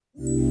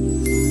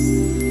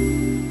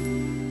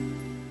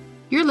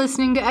You're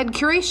listening to Ed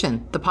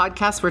Curation, the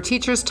podcast where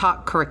teachers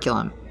talk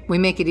curriculum. We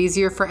make it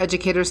easier for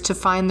educators to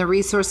find the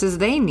resources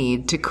they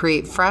need to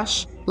create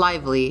fresh,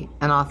 lively,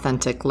 and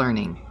authentic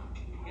learning.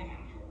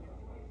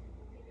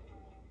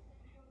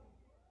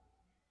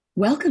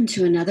 Welcome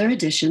to another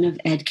edition of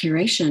Ed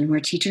Curation, where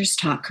teachers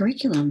talk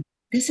curriculum.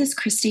 This is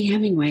Christy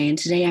Hemingway, and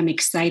today I'm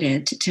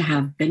excited to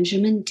have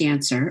Benjamin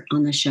Dancer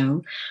on the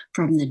show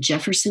from the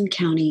Jefferson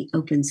County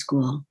Open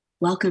School.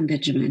 Welcome,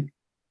 Benjamin.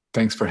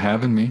 Thanks for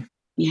having me.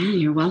 Yeah,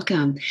 you're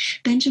welcome.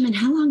 Benjamin,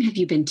 how long have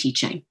you been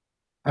teaching?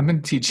 I've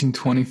been teaching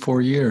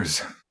 24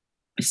 years.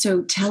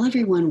 So tell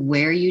everyone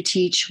where you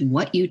teach,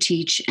 what you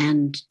teach,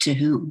 and to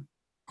whom.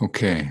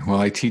 Okay,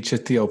 well, I teach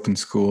at the Open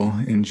School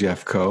in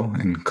Jeffco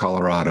in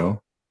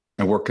Colorado.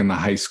 I work in the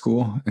high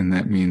school, and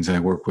that means I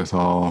work with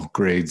all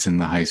grades in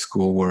the high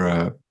school. We're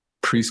a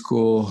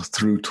preschool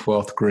through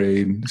 12th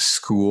grade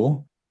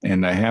school,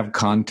 and I have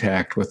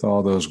contact with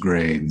all those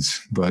grades,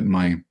 but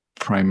my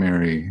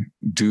primary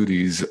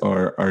duties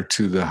are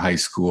to the high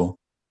school.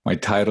 My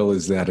title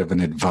is that of an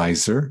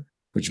advisor,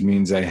 which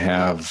means I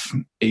have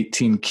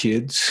 18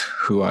 kids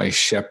who I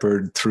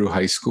shepherd through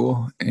high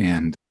school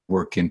and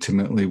work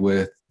intimately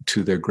with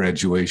to their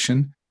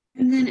graduation.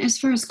 And then as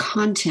far as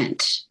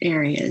content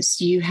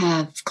areas, you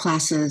have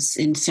classes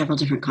in several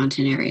different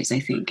content areas, I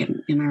think.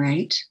 Am I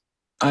right?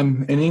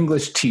 I'm an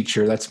English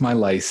teacher. That's my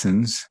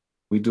license.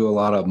 We do a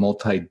lot of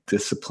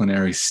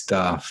multidisciplinary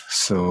stuff.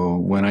 So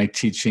when I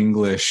teach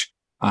English,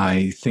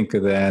 I think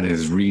of that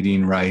as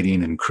reading,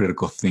 writing, and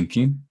critical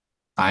thinking.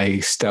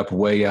 I step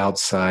way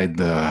outside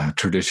the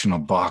traditional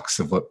box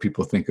of what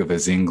people think of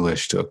as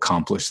English to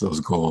accomplish those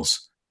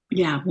goals.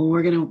 Yeah, well,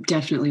 we're going to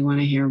definitely want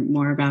to hear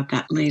more about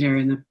that later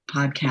in the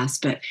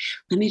podcast. But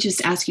let me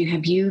just ask you,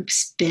 have you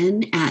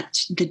been at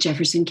the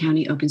Jefferson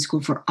County Open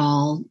School for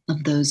all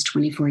of those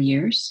 24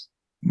 years?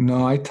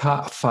 No, I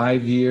taught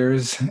 5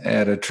 years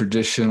at a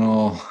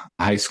traditional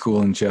high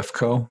school in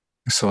Jeffco.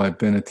 So I've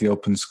been at the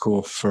Open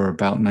School for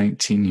about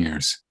 19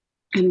 years.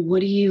 And what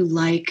do you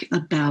like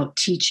about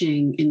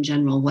teaching in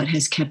general? What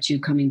has kept you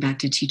coming back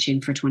to teaching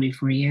for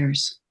 24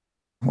 years?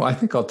 Well, I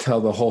think I'll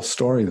tell the whole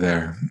story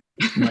there.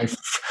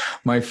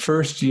 My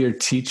first year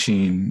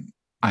teaching,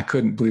 I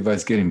couldn't believe I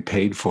was getting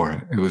paid for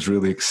it. It was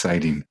really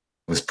exciting.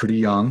 I was pretty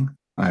young.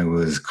 I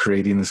was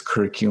creating this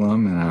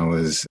curriculum, and I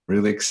was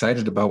really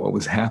excited about what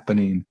was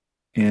happening.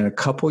 And a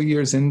couple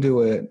years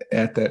into it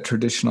at that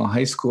traditional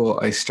high school,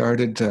 I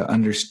started to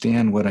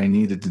understand what I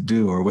needed to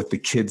do or what the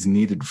kids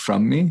needed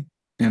from me.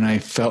 And I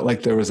felt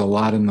like there was a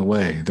lot in the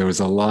way. There was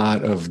a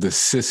lot of the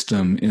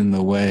system in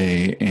the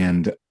way,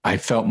 and I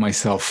felt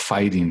myself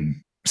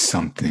fighting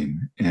something.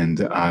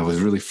 And I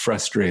was really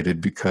frustrated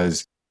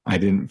because I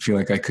didn't feel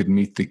like I could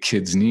meet the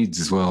kids' needs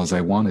as well as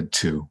I wanted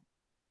to.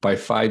 By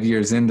 5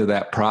 years into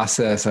that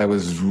process, I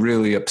was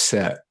really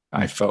upset.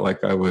 I felt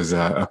like I was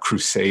a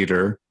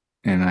crusader,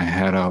 and I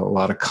had a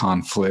lot of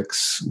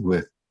conflicts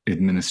with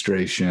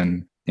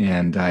administration.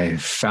 And I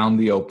found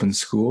the Open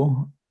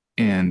School,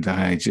 and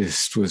I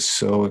just was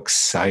so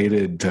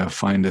excited to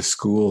find a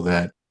school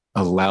that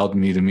allowed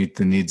me to meet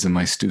the needs of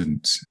my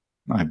students.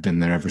 I've been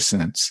there ever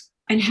since.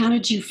 And how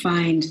did you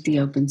find the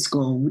Open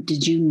School?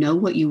 Did you know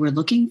what you were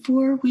looking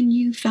for when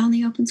you found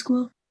the Open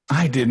School?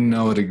 I didn't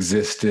know it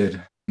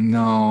existed.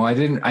 No, I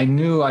didn't. I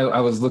knew I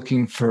was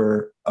looking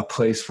for a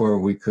place where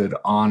we could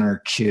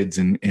honor kids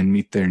and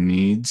meet their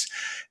needs.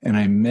 And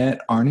I met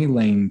Arnie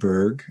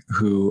Laneberg,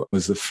 who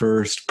was the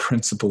first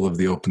principal of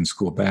the Open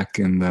School back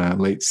in the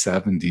late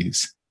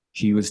 70s.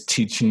 He was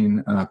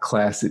teaching a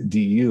class at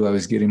DU. I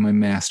was getting my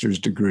master's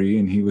degree,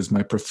 and he was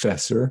my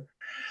professor.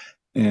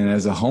 And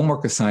as a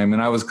homework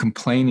assignment, I was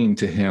complaining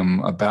to him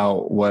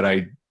about what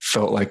I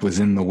felt like was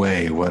in the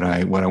way, what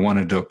I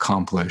wanted to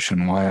accomplish,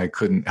 and why I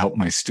couldn't help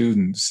my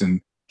students. And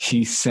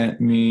he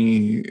sent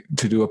me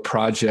to do a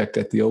project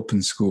at the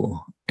Open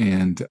School,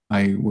 and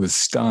I was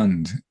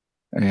stunned.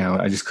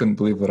 I just couldn't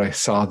believe what I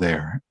saw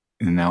there,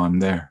 and now I'm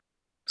there.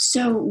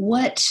 So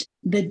what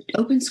the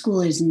Open School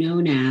is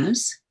known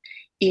as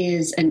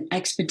is an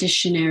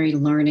expeditionary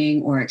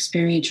learning or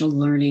experiential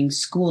learning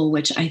school,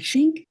 which I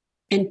think,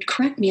 and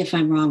correct me if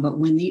I'm wrong, but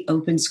when the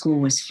Open School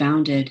was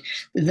founded,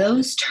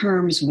 those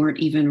terms weren't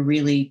even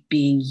really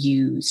being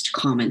used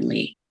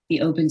commonly. The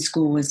Open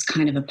School was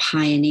kind of a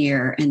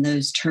pioneer, and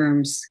those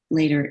terms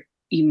later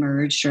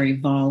emerged or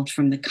evolved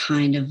from the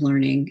kind of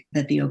learning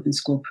that the Open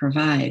School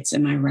provides.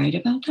 Am I right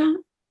about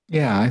that?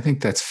 Yeah, I think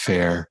that's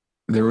fair.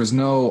 There was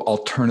no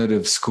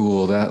alternative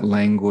school. That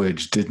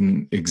language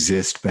didn't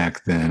exist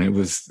back then. It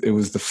was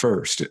the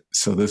first.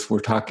 So we're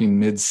talking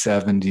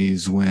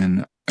mid-70s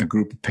when a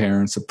group of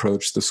parents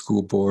approached the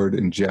school board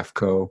in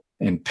Jeffco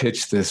and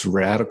pitched this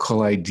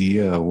radical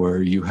idea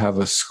where you have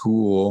a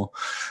school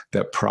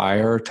that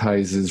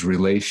prioritizes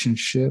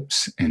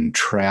relationships and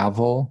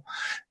travel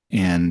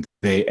And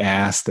they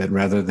asked that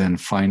rather than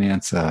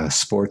finance a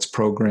sports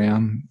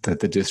program, that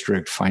the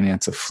district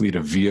finance a fleet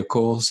of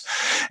vehicles.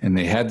 And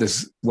they had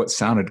this, what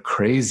sounded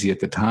crazy at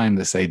the time,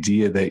 this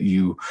idea that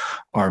you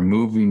are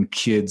moving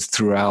kids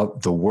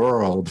throughout the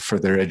world for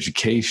their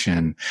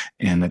education,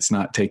 and it's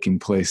not taking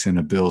place in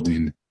a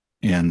building.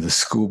 And the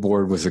school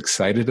board was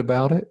excited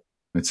about it.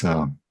 It's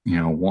a,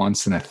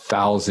 once in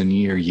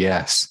 1,000-year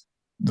yes.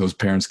 Those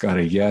parents got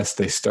a yes.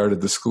 They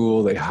started the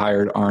school. They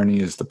hired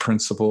Arnie as the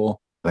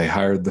principal. They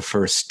hired the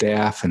first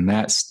staff, and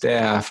that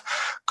staff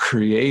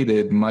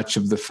created much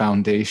of the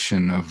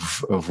foundation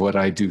of what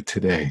I do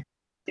today.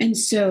 And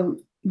so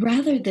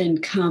rather than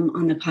come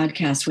on the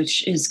podcast,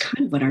 which is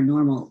kind of what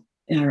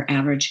our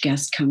average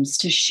guest comes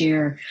to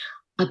share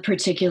a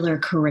particular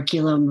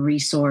curriculum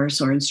resource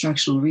or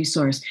instructional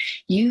resource,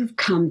 you've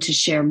come to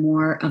share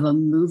more of a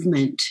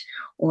movement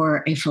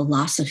or a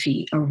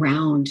philosophy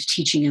around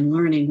teaching and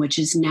learning, which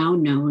is now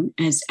known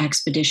as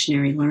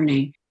expeditionary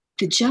learning.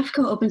 The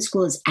Jeffco Open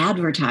School is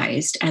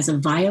advertised as a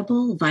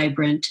viable,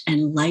 vibrant,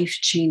 and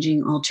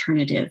life-changing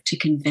alternative to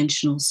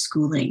conventional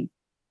schooling.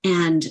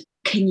 And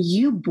can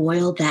you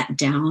boil that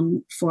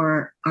down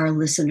for our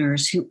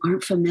listeners who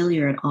aren't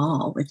familiar at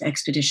all with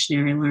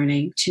expeditionary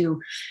learning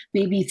to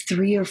maybe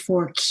 3 or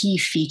 4 key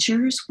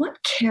features?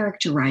 What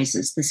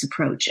characterizes this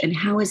approach, and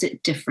how is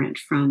it different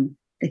from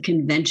the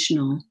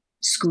conventional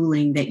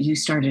schooling that you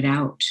started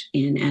out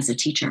in as a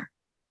teacher?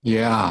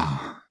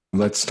 Yeah.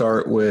 Let's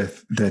start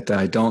with that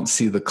I don't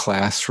see the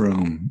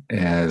classroom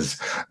as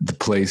the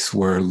place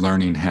where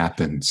learning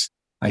happens.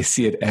 I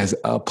see it as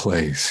a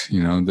place.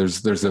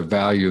 There's a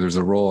value, there's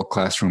a role a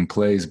classroom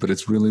plays, but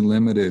it's really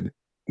limited.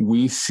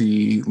 We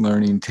see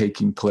learning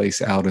taking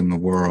place out in the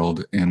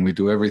world, and we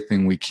do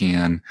everything we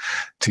can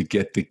to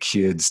get the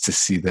kids to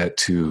see that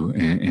too,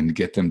 and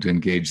get them to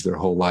engage their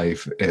whole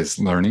life as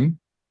learning.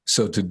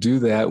 So to do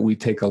that, we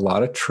take a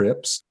lot of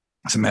trips.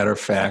 As a matter of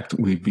fact,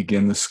 we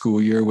begin the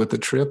school year with a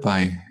trip.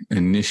 I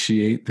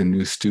initiate the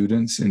new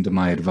students into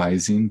my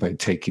advising by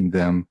taking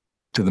them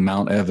to the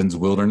Mount Evans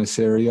Wilderness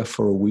area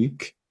for a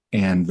week.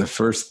 And the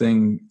first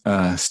thing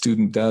a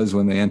student does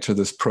when they enter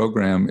this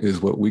program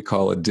is what we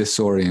call a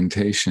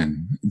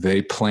disorientation.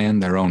 They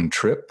plan their own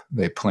trip.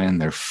 They plan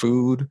their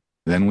food.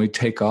 Then we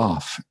take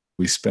off.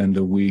 We spend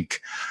a week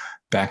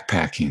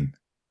backpacking.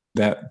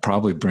 That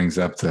probably brings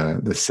up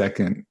the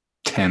second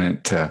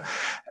tenet to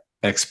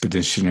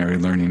expeditionary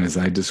learning, as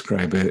I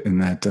describe it, in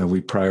that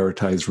we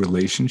prioritize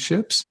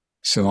relationships.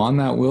 So on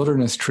that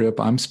wilderness trip,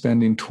 I'm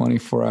spending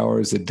 24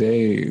 hours a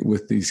day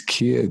with these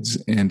kids,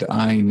 and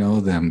I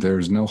know them.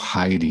 There's no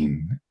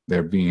hiding.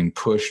 They're being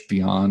pushed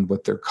beyond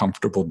what they're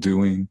comfortable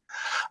doing.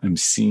 I'm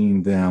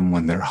seeing them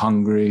when they're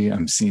hungry.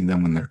 I'm seeing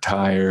them when they're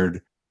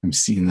tired. I'm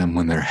seeing them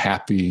when they're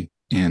happy.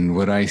 And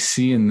what I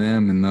see in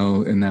them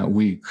in that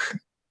week,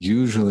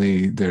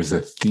 usually there's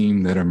a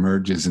theme that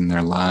emerges in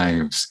their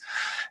lives.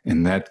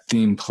 And that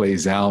theme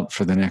plays out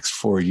for the next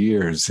 4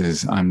 years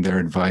as I'm their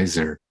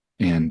advisor.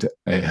 And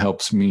it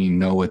helps me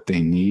know what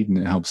they need, and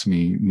it helps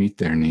me meet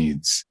their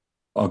needs.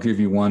 I'll give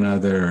you one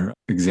other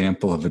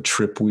example of a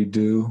trip we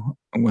do.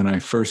 When I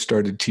first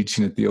started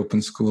teaching at the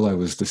Open School, I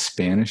was the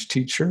Spanish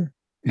teacher.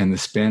 And the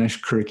Spanish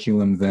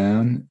curriculum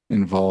then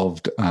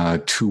involved a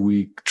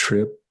 2-week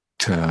trip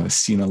to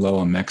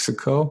Sinaloa,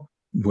 Mexico,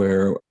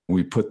 where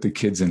we put the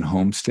kids in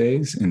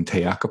homestays in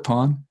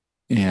Teacapan.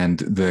 And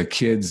the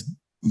kids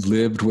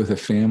lived with a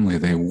family.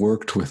 They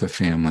worked with a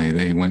family.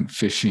 They went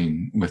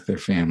fishing with their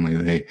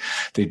family.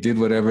 They did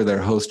whatever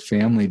their host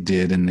family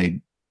did, and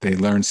they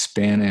learned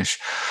Spanish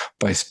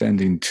by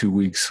spending 2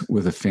 weeks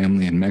with a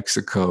family in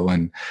Mexico.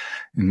 And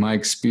in my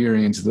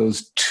experience,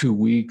 those 2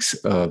 weeks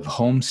of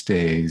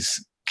homestays,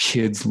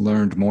 kids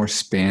learned more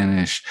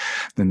Spanish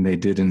than they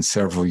did in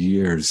several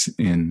years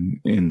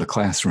in the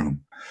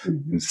classroom.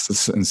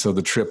 Mm-hmm. And so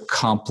the trip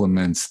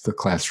complements the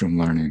classroom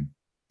learning.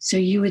 So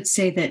you would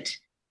say that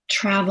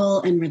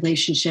travel and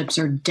relationships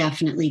are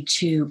definitely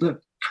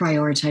but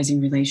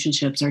prioritizing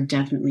relationships are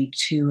definitely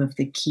 2 of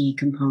the key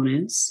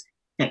components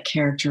that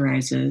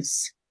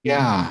characterizes.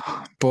 Yeah,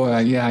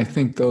 I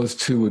think those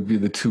 2 would be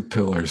the 2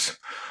 pillars.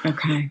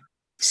 Okay.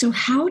 So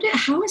how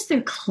is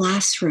their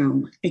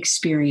classroom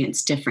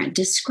experience different?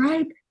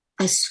 Describe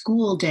a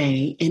school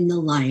day in the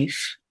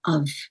life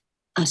of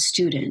a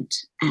student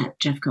at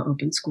Jeffco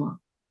Open School.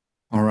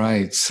 All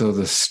right. So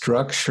the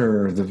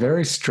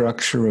very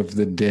structure of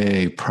the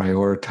day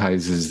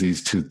prioritizes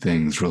these 2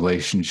 things,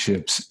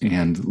 relationships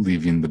and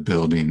leaving the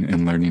building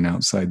and learning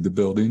outside the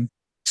building.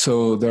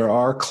 So there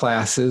are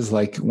classes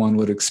like one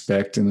would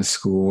expect in a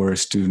school where a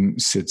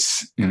student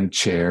sits in a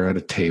chair at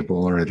a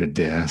table or at a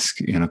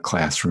desk in a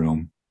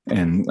classroom.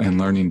 And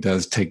learning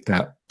does take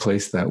that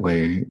place that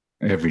way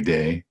every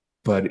day.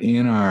 But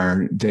in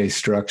our day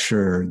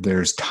structure,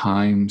 there's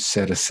time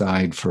set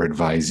aside for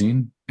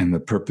advising. And the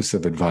purpose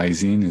of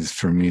advising is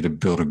for me to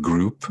build a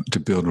group, to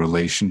build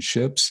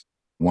relationships,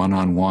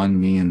 one-on-one,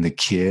 me and the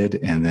kid,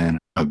 and then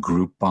a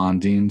group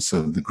bonding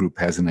so the group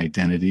has an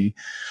identity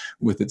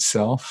with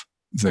itself.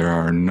 There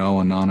are no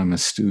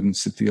anonymous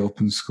students at the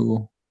Open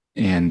School.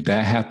 And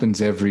that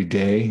happens every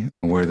day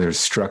where there's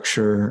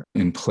structure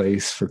in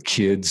place for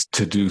kids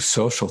to do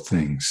social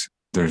things.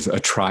 There's a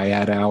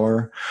triad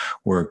hour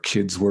where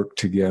kids work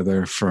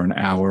together for an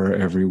hour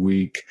every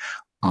week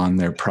on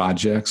their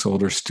projects,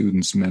 older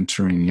students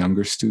mentoring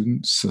younger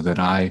students, so that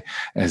I,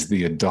 as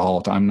the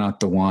adult, I'm not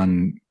the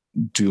one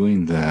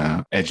doing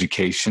the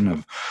education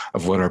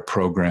of what our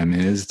program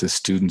is. The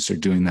students are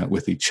doing that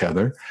with each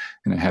other,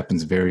 and it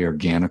happens very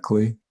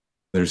organically.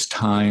 There's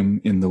time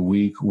in the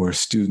week where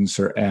students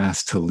are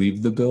asked to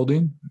leave the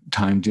building,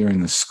 time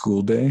during the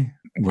school day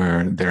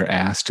where they're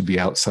asked to be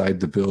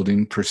outside the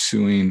building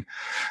pursuing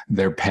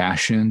their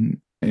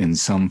passion in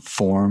some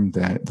form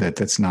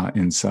that's not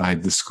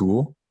inside the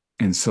school.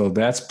 And so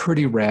that's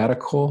pretty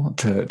radical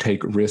to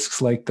take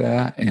risks like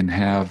that and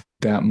have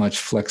that much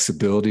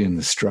flexibility in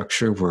the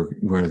structure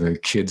where the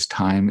kids'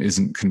 time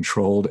isn't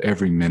controlled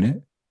every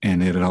minute.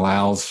 And it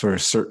allows for a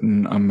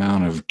certain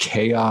amount of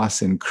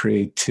chaos and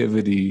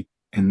creativity.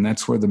 And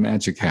that's where the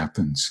magic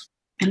happens.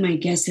 And my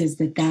guess is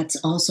that that's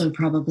also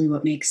probably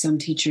what makes some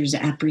teachers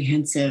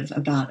apprehensive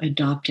about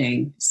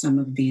adopting some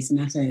of these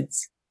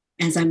methods.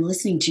 As I'm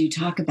listening to you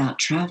talk about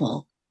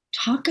travel,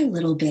 talk a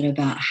little bit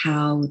about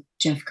how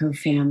Jeffco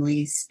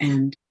families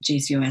and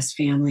JCOS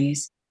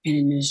families and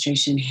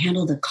administration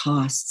handle the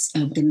costs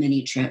of the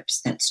many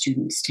trips that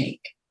students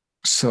take.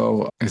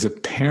 So as a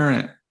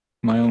parent,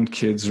 my own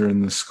kids are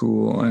in the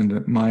school,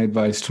 and my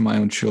advice to my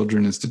own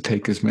children is to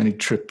take as many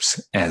trips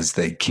as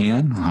they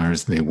can or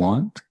as they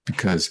want,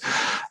 because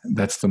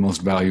that's the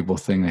most valuable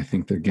thing I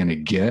think they're going to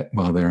get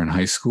while they're in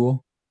high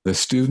school. The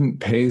student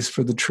pays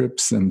for the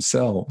trips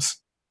themselves.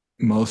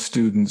 Most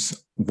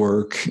students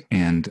work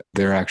and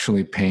they're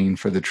actually paying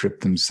for the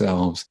trip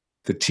themselves.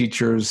 The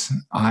teachers,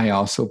 I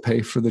also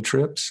pay for the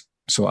trips.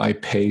 So I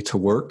pay to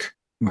work.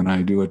 When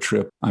I do a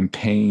trip, I'm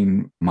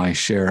paying my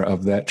share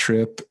of that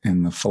trip.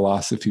 And the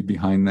philosophy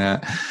behind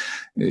that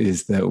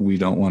is that we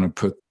don't want to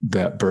put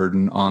that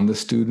burden on the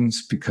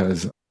students,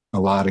 because a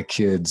lot of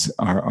kids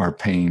are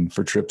paying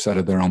for trips out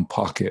of their own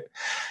pocket,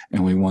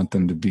 and we want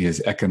them to be as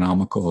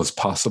economical as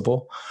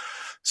possible.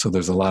 So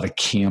there's a lot of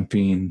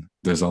camping.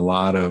 There's a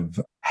lot of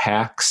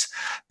hacks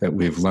that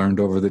we've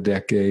learned over the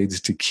decades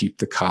to keep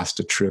the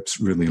cost of trips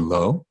really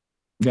low.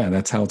 Yeah,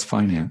 that's how it's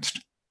financed.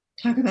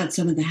 Talk about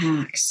some of the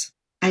hacks.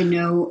 I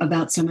know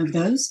about some of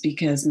those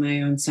because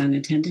my own son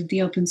attended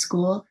the open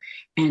school,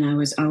 and I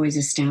was always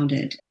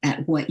astounded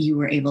at what you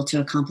were able to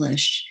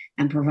accomplish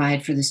and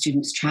provide for the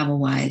students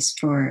travel-wise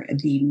for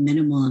the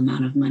minimal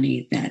amount of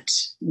money that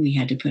we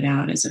had to put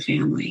out as a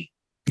family.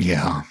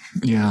 Yeah.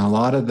 A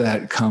lot of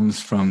that comes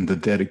from the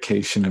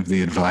dedication of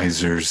the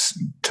advisors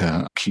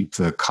to keep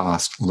the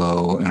cost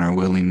low and our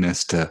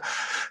willingness to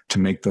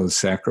make those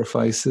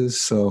sacrifices.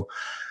 So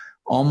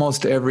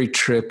almost every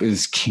trip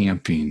is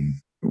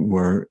camping.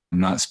 We're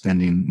not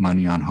spending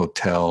money on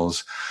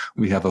hotels.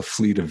 We have a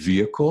fleet of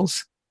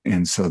vehicles,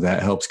 and so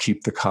that helps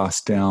keep the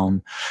cost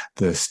down.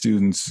 The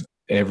students,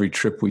 every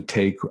trip we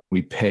take,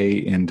 we pay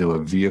into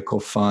a vehicle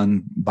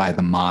fund by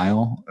the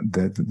mile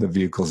that the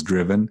vehicle's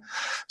driven,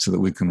 so that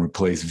we can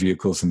replace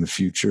vehicles in the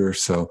future.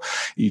 So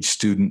each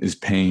student is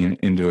paying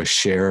into a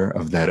share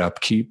of that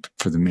upkeep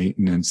for the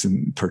maintenance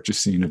and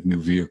purchasing of new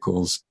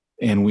vehicles.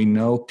 And we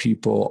know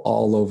people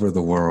all over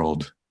the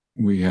world.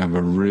 We have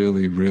a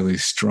really, really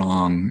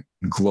strong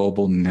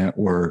global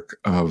network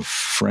of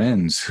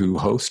friends who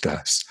host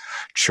us,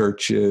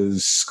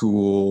 churches,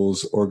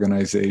 schools,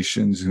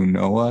 organizations who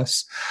know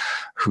us,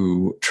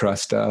 who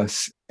trust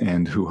us,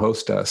 and who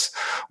host us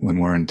when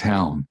we're in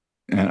town.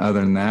 And other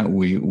than that,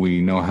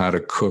 we know how to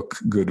cook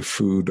good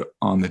food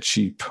on the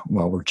cheap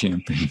while we're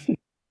camping.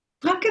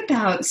 Talk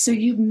about, so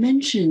you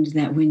mentioned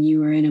that when you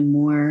were in a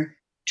more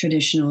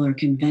traditional or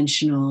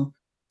conventional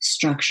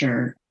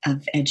structure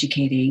of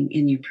educating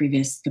in the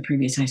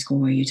previous high school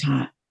where you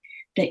taught,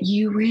 that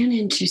you ran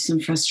into some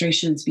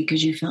frustrations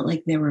because you felt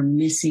like there were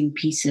missing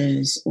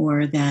pieces,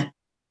 or that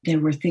there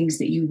were things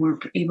that you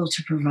weren't able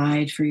to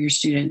provide for your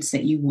students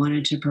that you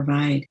wanted to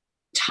provide.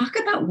 Talk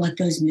about what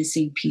those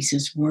missing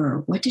pieces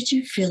were. What did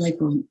you feel like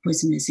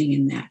was missing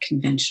in that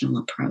conventional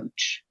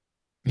approach?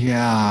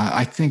 Yeah,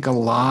 I think a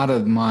lot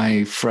of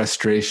my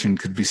frustration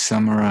could be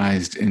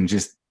summarized in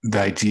just the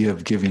idea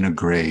of giving a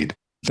grade.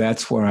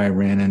 That's where I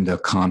ran into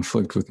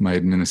conflict with my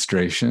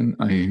administration.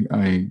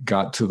 I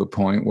got to the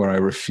point where I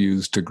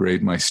refused to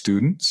grade my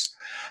students.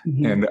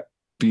 Mm-hmm. And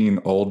being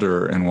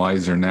older and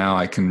wiser now,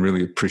 I can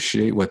really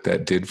appreciate what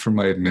that did for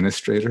my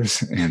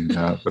administrators. And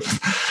I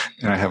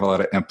have a lot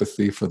of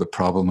empathy for the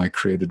problem I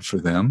created for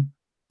them.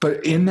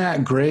 But in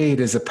that grade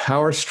is a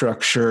power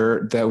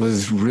structure that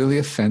was really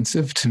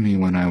offensive to me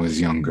when I was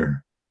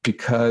younger,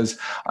 because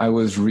I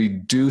was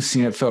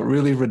reducing, it felt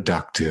really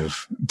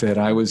reductive, that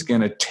I was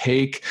going to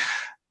take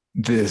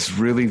this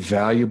really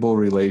valuable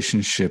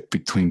relationship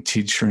between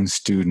teacher and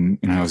student,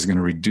 and I was going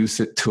to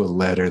reduce it to a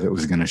letter that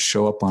was going to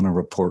show up on a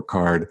report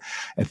card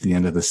at the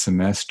end of the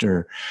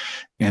semester.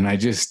 And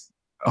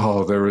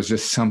there was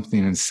just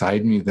something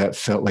inside me that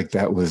felt like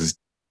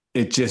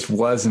it just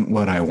wasn't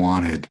what I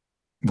wanted.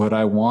 What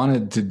I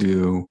wanted to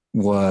do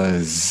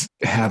was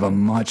have a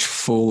much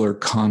fuller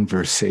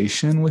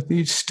conversation with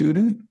each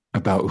student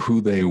about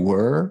who they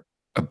were,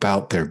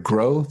 about their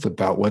growth,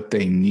 about what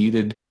they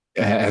needed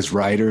as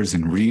writers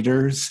and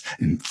readers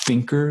and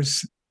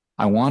thinkers.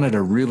 I wanted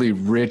a really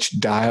rich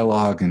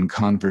dialogue and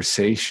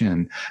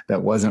conversation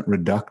that wasn't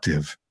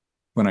reductive.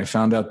 When I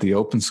found out the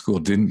open school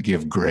didn't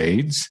give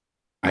grades,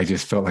 I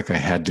just felt like I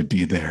had to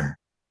be there.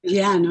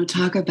 Yeah, no,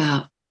 talk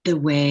about the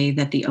way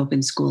that the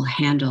open school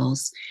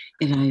handles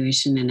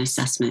evaluation and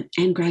assessment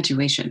and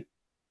graduation.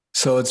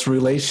 So it's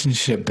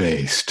relationship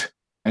based.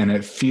 And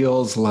it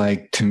feels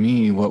like, to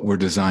me, what we're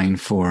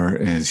designed for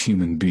as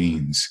human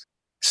beings.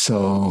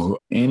 So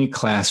any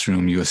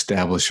classroom, you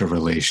establish a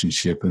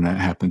relationship, and that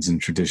happens in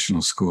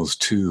traditional schools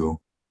too.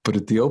 But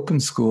at the open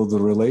school, the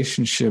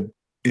relationship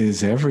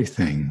is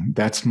everything.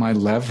 That's my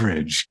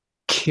leverage.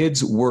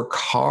 Kids work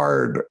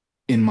hard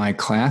in my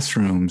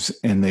classrooms,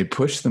 and they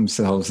push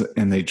themselves,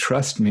 and they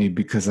trust me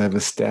because I've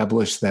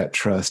established that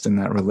trust and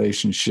that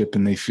relationship,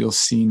 and they feel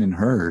seen and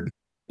heard.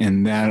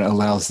 And that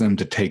allows them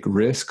to take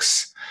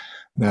risks.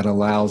 That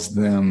allows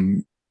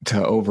them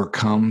to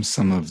overcome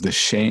some of the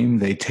shame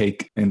they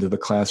take into the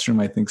classroom.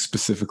 I think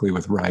specifically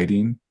with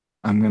writing,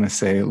 I'm going to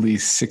say at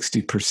least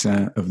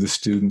 60% of the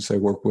students I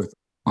work with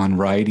on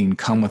writing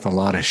come with a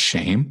lot of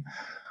shame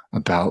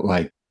about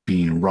like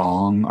being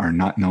wrong or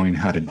not knowing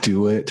how to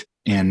do it.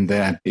 And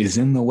that is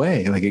in the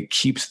way. Like it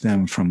keeps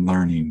them from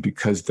learning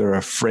because they're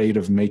afraid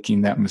of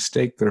making that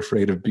mistake. They're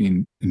afraid of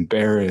being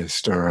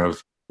embarrassed or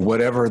of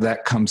whatever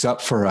that comes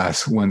up for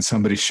us when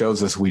somebody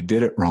shows us we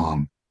did it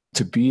wrong.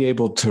 To be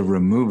able to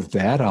remove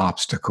that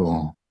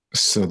obstacle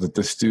so that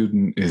the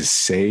student is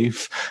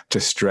safe to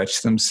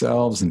stretch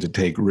themselves and to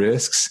take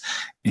risks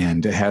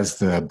and has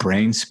the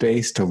brain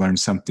space to learn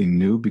something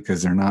new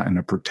because they're not in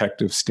a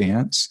protective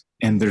stance.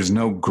 And there's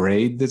no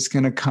grade that's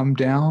going to come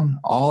down.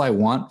 All I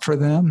want for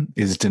them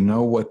is to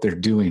know what they're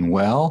doing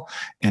well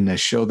and to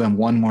show them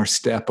one more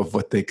step of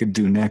what they could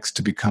do next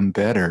to become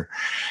better.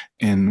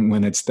 And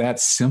when it's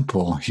that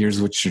simple,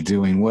 here's what you're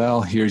doing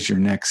well, here's your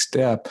next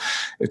step,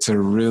 it's a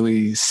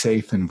really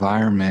safe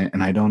environment.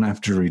 And I don't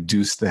have to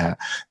reduce that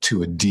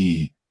to a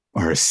D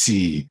or a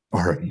C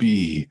or a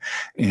B.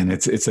 And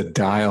it's a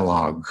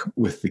dialogue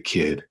with the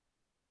kid.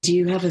 Do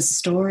you have a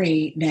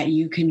story that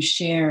you can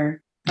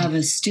share of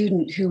a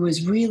student who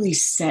was really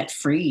set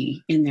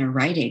free in their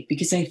writing?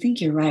 Because I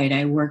think you're right.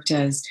 I worked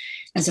as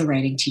a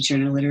writing teacher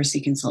and a literacy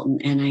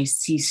consultant, and I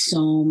see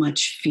so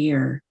much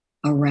fear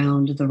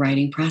around the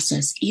writing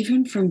process,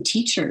 even from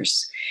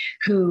teachers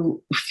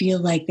who feel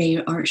like they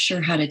aren't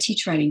sure how to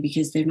teach writing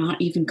because they're not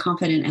even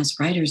confident as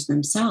writers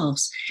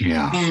themselves.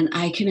 Yeah. And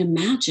I can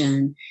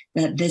imagine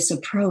that this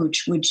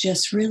approach would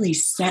just really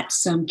set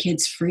some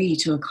kids free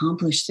to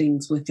accomplish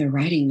things with their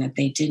writing that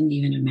they didn't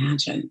even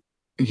imagine.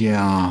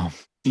 Yeah.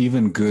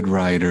 Even good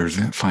writers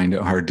find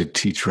it hard to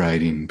teach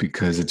writing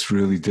because it's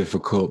really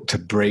difficult to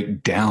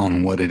break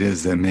down what it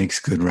is that makes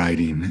good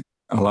writing.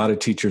 A lot of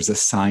teachers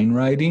assign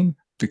writing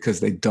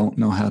because they don't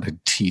know how to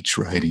teach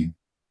writing.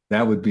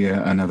 That would be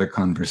another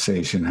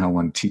conversation, how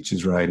one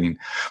teaches writing.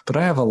 But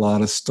I have a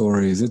lot of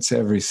stories. It's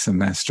every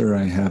semester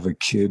I have a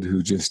kid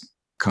who just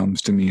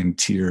comes to me in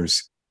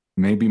tears.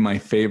 Maybe my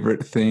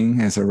favorite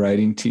thing as a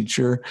writing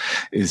teacher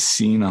is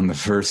seeing on the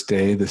first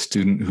day the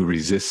student who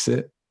resists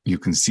it. You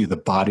can see the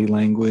body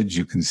language.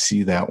 You can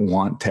see that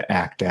want to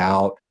act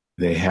out.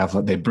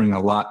 They bring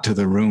a lot to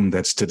the room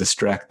that's to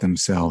distract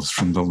themselves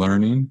from the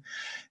learning.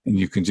 And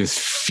you can just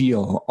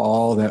feel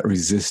all that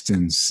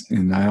resistance.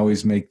 And I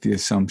always make the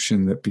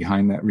assumption that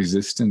behind that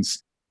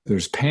resistance,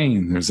 there's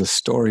pain. There's a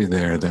story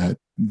there that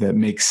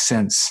makes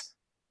sense,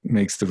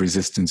 makes the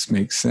resistance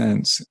make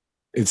sense.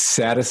 It's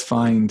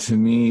satisfying to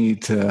me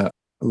to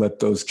let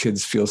those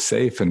kids feel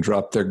safe and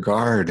drop their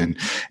guard. And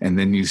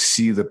then you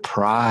see the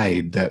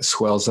pride that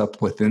swells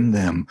up within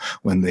them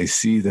when they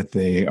see that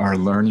they are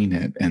learning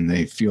it and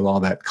they feel all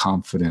that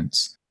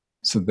confidence.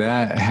 So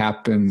that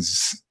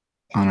happens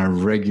on a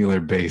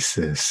regular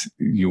basis.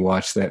 You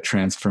watch that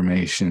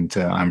transformation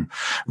to I'm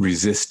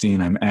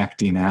resisting, I'm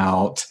acting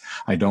out,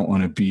 I don't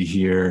want to be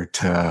here,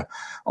 to,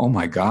 oh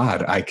my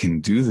God, I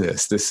can do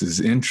this. This is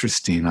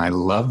interesting. I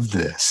love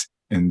this.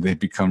 And they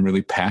become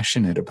really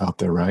passionate about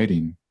their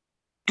writing.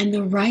 And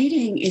the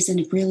writing is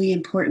a really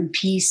important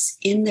piece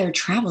in their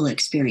travel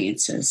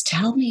experiences.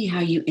 Tell me how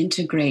you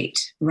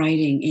integrate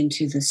writing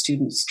into the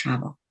students'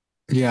 travel.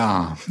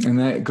 Yeah, and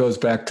that goes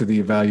back to the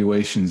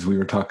evaluations we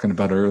were talking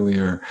about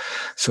earlier.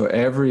 So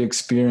every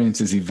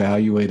experience is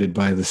evaluated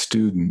by the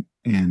student,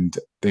 and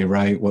they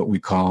write what we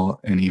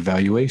call an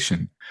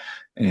evaluation.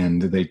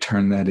 And they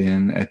turn that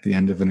in at the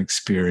end of an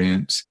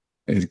experience.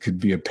 It could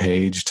be a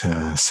page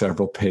to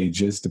several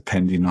pages,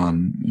 depending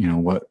on,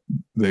 what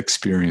the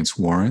experience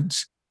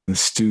warrants. The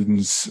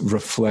students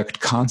reflect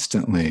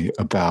constantly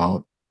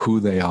about who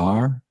they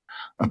are,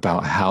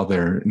 about how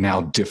they're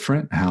now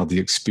different, how the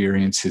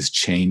experience has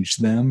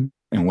changed them,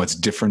 and what's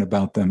different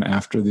about them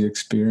after the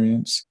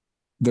experience.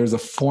 There's a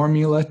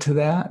formula to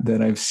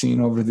that I've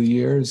seen over the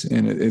years,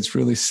 and it's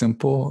really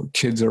simple.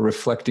 Kids are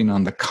reflecting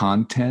on the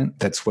content.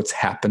 That's what's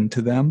happened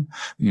to them,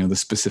 the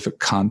specific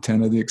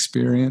content of the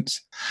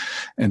experience,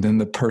 and then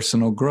the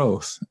personal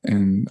growth.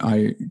 And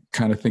I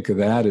kind of think of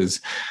that as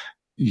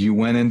you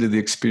went into the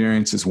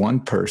experience as one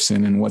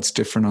person, and what's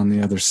different on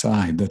the other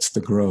side. That's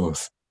the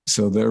growth.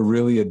 So they're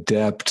really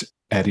adept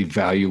at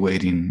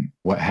evaluating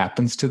what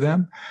happens to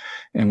them.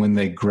 And when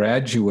they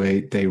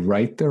graduate, they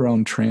write their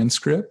own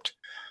transcript.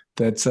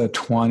 That's a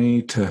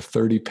 20 to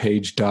 30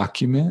 page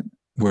document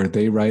where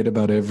they write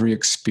about every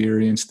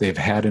experience they've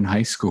had in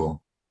high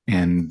school.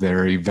 And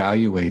they're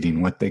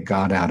evaluating what they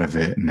got out of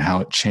it and how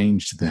it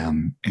changed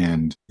them.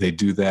 And they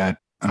do that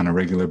on a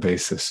regular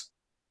basis.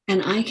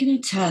 And I can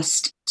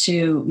attest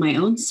to my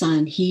own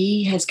son.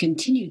 He has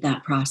continued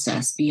that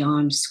process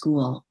beyond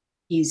school.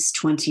 He's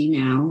 20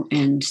 now,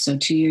 and so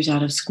 2 years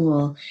out of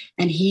school,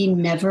 and he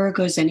never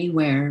goes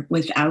anywhere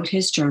without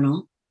his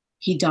journal.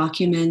 He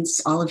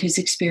documents all of his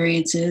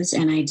experiences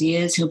and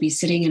ideas. He'll be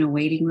sitting in a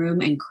waiting room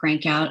and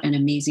crank out an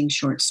amazing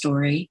short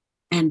story.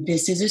 And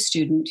this is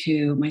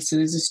my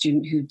son is a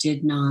student who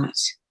did not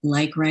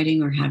like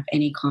writing or have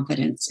any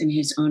confidence in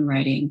his own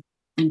writing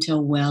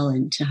until well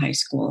into high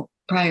school,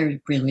 prior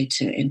really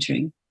to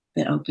entering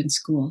the open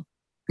school.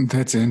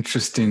 That's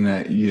interesting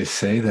that you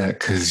say that,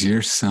 because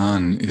your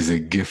son is a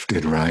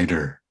gifted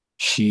writer.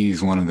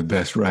 He's one of the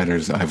best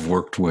writers I've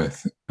worked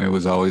with. It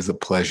was always a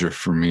pleasure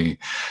for me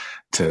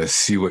to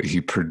see what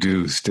he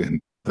produced, and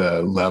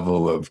the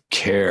level of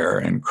care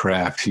and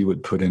craft he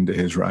would put into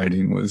his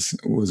writing was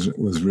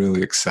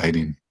really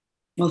exciting.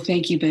 Well,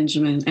 thank you,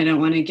 Benjamin. I don't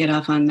want to get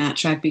off on that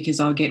track because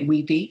I'll get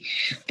weepy,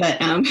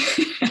 but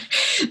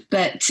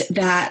but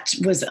that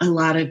was a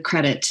lot of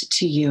credit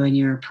to you and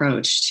your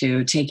approach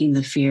to taking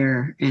the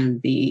fear and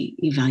the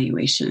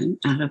evaluation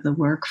out of the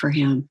work for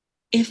him.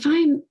 If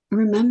I'm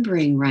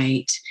remembering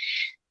right,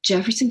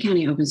 Jefferson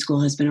County Open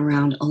School has been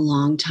around a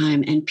long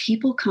time, and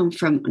people come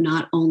from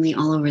not only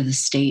all over the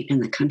state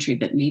and the country,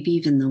 but maybe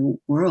even the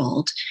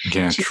world.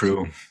 Yeah,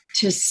 true.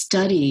 To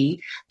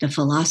study the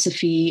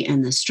philosophy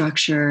and the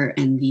structure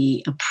and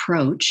the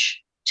approach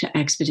to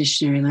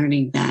expeditionary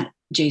learning that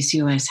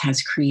JCOS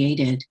has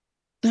created.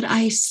 But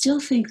I still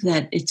think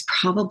that it's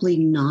probably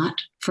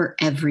not for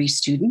every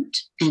student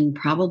and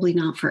probably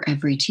not for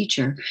every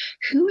teacher.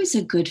 Who is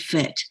a good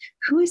fit?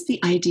 Who is the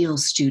ideal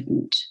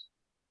student?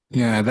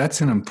 Yeah, that's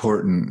an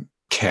important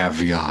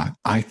caveat.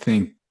 I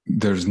think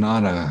there's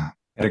not a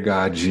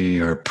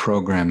pedagogy or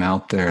program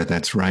out there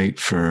that's right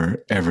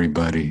for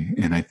everybody.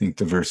 And I think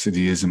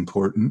diversity is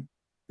important.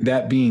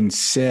 That being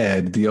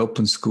said, the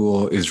open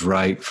school is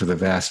right for the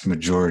vast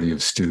majority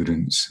of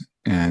students.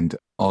 And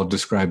I'll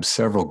describe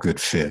several good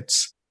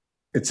fits.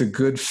 It's a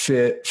good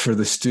fit for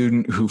the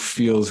student who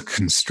feels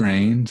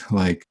constrained,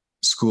 like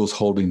school's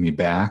holding me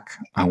back.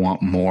 I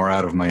want more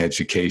out of my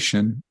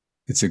education.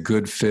 It's a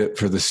good fit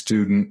for the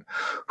student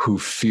who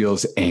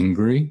feels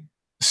angry.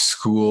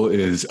 School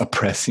is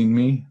oppressing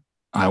me.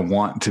 I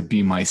want to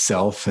be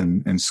myself,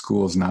 and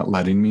school is not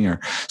letting me, or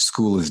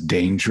school is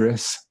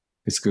dangerous.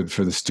 It's good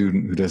for the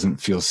student who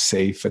doesn't feel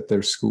safe at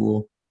their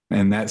school.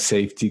 And that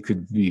safety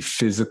could be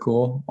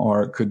physical,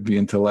 or it could be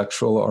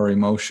intellectual or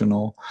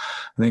emotional.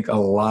 I think a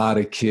lot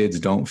of kids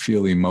don't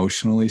feel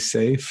emotionally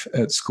safe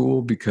at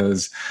school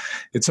because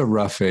it's a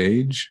rough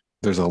age.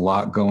 There's a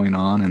lot going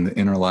on in the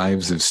inner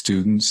lives of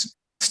students.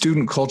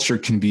 Student culture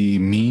can be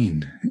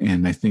mean.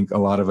 And I think a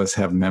lot of us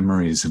have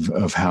memories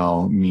of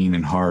how mean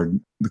and hard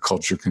the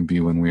culture can be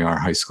when we are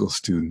high school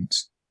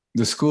students.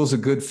 The school's a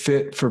good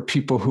fit for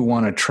people who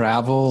want to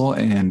travel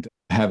and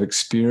have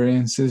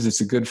experiences.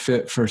 It's a good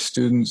fit for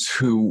students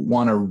who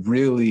want to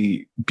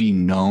really be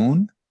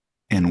known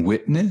and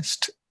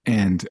witnessed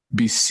and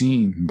be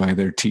seen by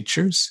their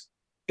teachers.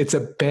 It's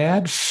a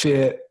bad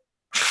fit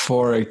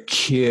for a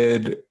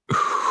kid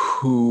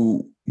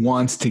who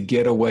wants to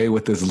get away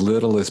with as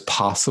little as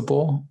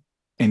possible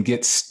and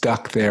get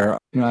stuck there.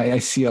 I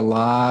see a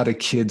lot of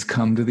kids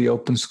come to the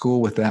open school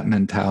with that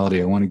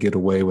mentality. I want to get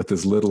away with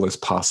as little as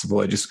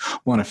possible. I just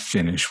want to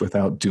finish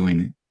without doing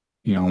it.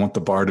 I want the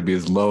bar to be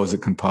as low as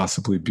it can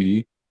possibly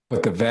be.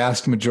 But the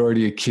vast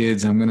majority of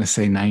kids, I'm going to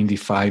say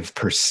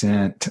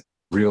 95%,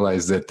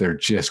 realize that they're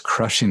just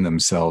crushing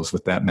themselves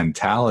with that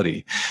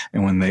mentality.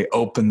 And when they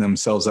open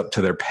themselves up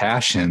to their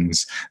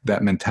passions,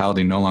 that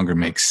mentality no longer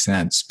makes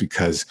sense,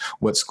 because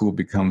what school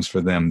becomes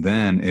for them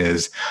then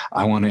is,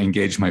 I want to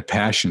engage my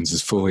passions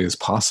as fully as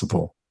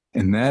possible.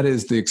 And that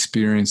is the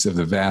experience of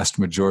the vast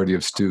majority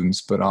of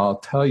students. But I'll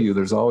tell you,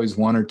 there's always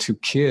one or two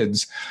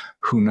kids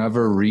who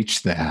never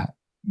reach that.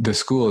 The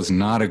school is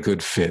not a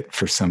good fit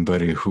for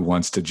somebody who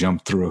wants to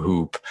jump through a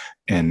hoop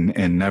and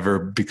never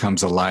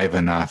becomes alive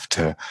enough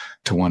to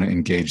want to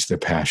engage their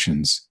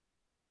passions.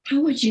 How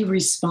would you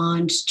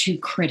respond to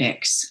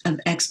critics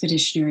of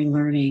expeditionary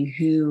learning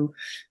who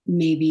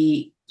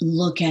maybe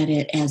look at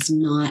it as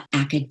not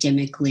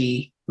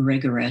academically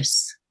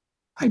rigorous?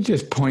 I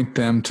just point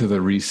them to the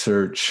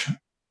research.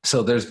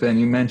 So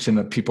you mentioned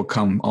that people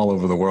come all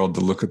over the world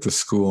to look at the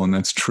school, and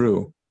that's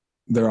true.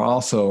 There are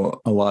also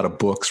a lot of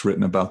books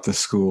written about the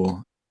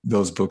school.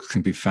 Those books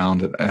can be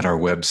found at our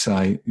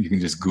website. You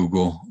can just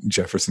Google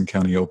Jefferson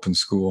County Open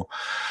School.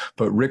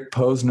 But Rick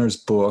Posner's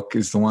book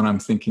is the one I'm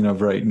thinking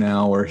of right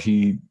now, where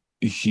he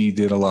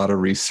did a lot of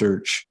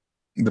research.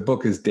 The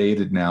book is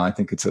dated now. I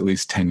think it's at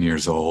least 10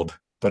 years old.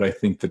 But I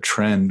think the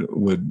trend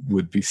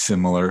would be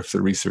similar if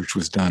the research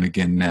was done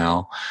again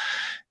now,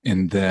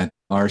 in that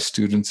our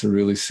students are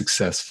really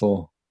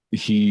successful.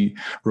 He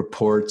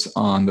reports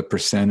on the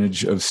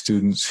percentage of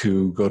students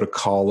who go to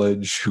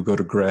college, who go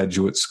to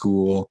graduate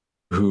school,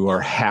 who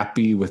are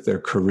happy with their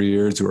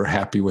careers, who are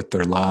happy with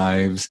their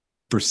lives,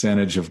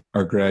 percentage of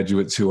our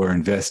graduates who are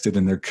invested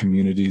in their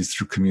communities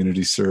through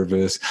community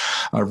service,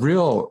 a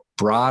real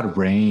broad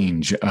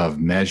range of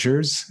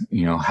measures,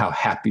 how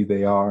happy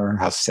they are,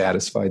 how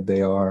satisfied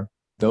they are.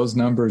 Those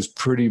numbers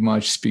pretty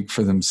much speak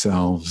for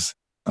themselves.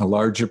 A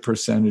larger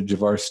percentage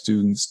of our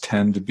students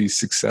tend to be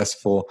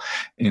successful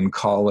in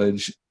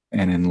college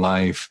and in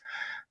life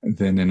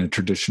than in a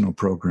traditional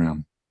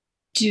program.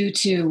 Due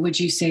to, would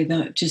you say,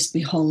 just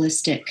the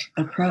holistic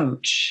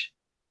approach?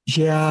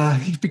 Yeah,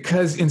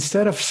 because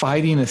instead of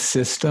fighting a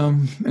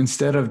system,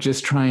 instead of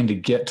just trying to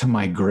get to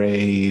my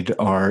grade,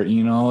 or,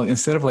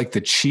 instead of like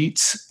the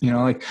cheats,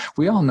 like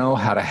we all know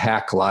how to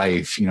hack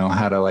life,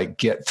 how to like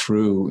get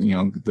through,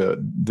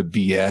 the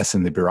BS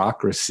and the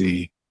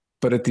bureaucracy.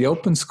 But at the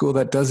open school,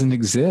 that doesn't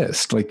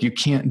exist. Like you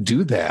can't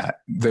do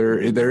that. There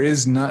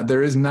is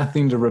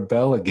nothing to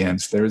rebel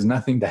against. There is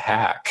nothing to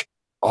hack.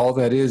 All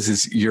that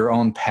is your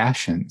own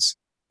passions.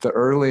 The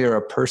earlier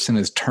a person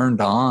is turned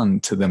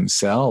on to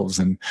themselves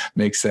and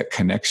makes that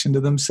connection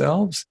to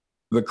themselves,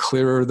 the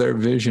clearer their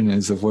vision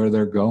is of where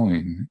they're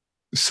going.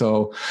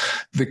 So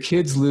the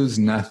kids lose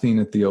nothing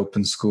at the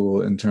open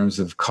school in terms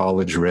of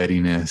college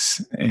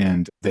readiness,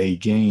 and they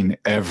gain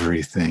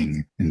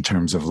everything in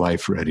terms of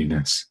life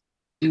readiness.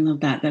 I love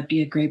that. That'd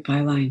be a great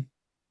byline.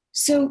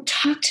 So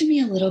talk to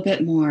me a little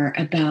bit more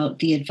about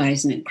the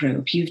advisement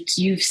group.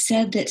 You've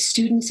said that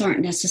students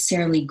aren't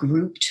necessarily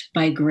grouped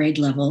by grade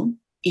level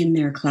in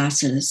their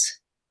classes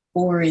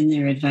or in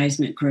their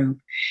advisement group,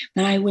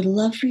 but I would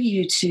love for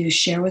you to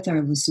share with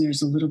our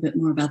listeners a little bit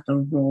more about the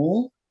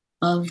role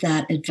of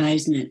that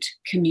advisement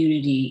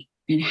community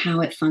and how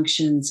it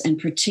functions, and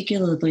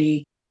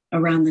particularly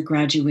around the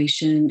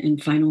graduation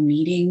and final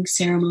meeting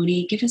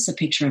ceremony. Give us a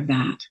picture of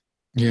that.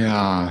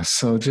 Yeah.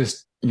 So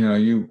just,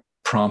 you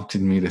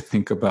prompted me to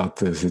think about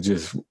this. It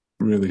just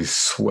really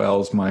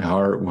swells my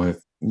heart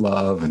with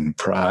love and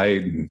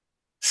pride and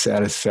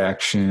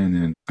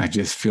satisfaction. And I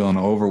just feel an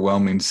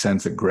overwhelming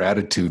sense of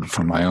gratitude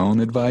for my own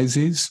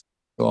advisees.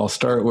 So I'll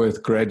start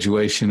with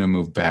graduation and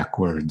move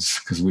backwards,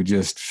 because we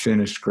just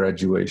finished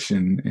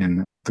graduation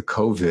in the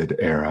COVID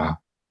era.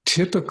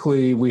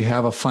 Typically, we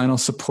have a final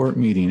support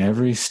meeting.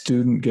 Every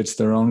student gets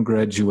their own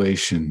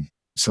graduation.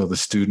 So the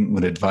student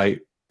would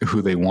invite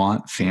who they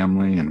want,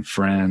 family and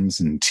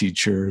friends and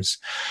teachers.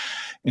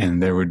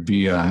 And there would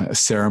be a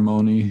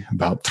ceremony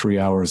about 3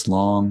 hours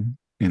long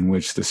in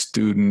which the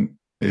student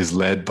is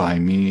led by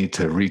me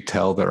to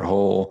retell their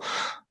whole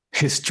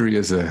history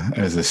as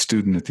a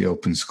student at the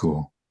open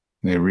school.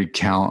 They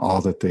recount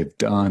all that they've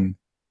done.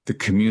 The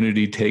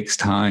community takes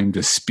time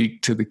to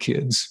speak to the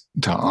kids,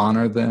 to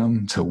honor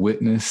them, to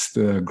witness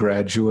the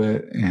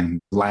graduate and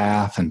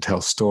laugh and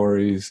tell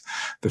stories.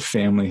 The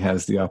family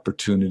has the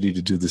opportunity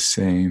to do the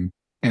same.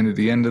 And at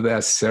the end of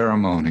that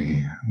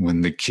ceremony,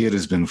 when the kid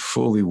has been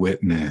fully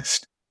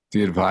witnessed,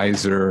 the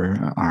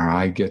advisor or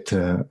I get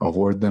to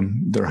award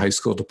them their high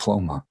school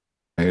diploma.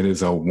 It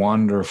is a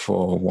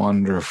wonderful,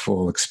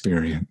 wonderful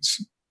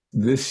experience.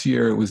 This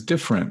year it was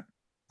different.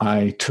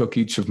 I took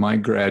each of my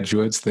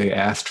graduates. They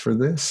asked for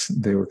this.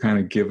 They were kind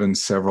of given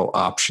several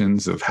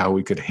options of how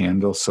we could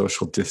handle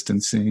social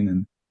distancing.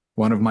 And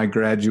one of my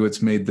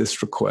graduates made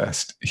this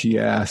request. He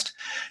asked,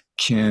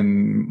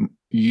 "Can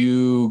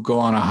you go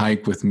on a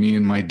hike with me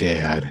and my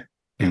dad,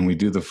 and we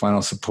do the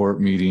final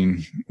support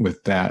meeting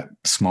with that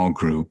small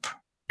group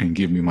and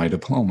give me my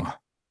diploma?"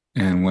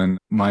 And when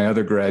my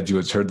other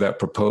graduates heard that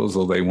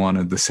proposal, they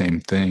wanted the same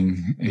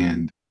thing.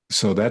 And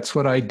so that's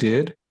what I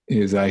did,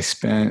 is I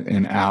spent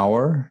an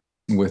hour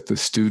with the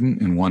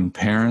student and one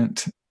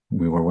parent.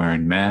 We were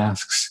wearing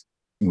masks.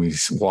 We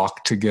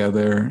walked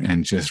together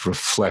and just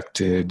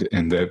reflected,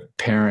 and the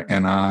parent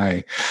and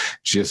I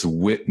just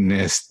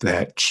witnessed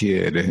that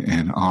kid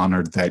and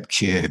honored that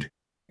kid.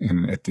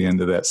 And at the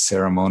end of that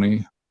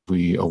ceremony,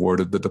 we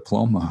awarded the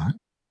diploma.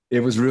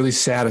 It was really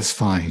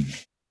satisfying.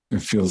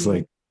 It feels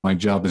like my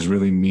job is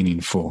really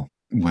meaningful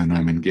when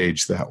I'm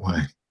engaged that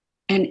way.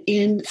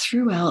 And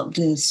throughout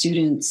the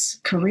student's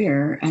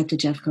career at the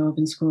Jeffco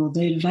Open School,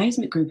 the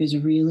advisement group is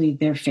really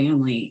their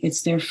family.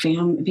 It's their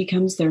it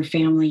becomes their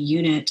family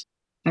unit.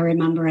 I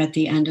remember at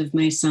the end of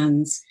my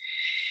son's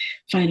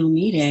final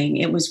meeting,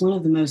 it was one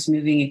of the most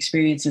moving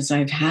experiences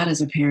I've had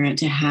as a parent,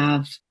 to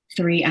have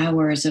 3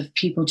 hours of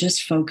people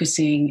just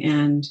focusing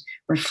and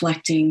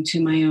reflecting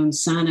to my own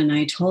son. And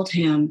I told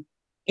him,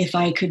 if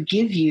I could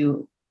give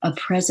you a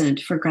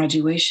present for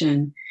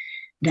graduation,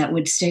 that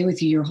would stay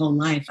with you your whole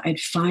life, I'd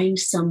find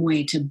some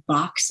way to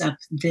box up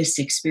this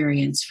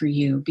experience for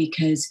you,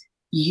 because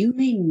you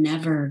may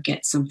never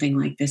get something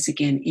like this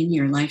again in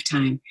your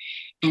lifetime.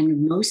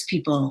 And most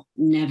people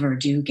never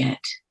do get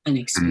an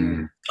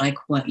experience like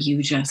what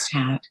you just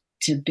had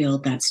to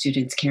build that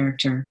student's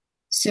character.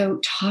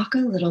 So talk a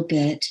little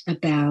bit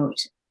about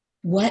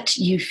what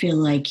you feel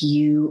like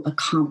you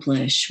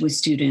accomplish with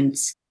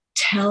students.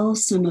 Tell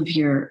some of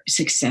your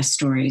success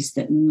stories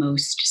that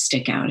most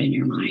stick out in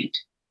your mind.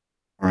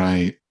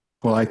 Right.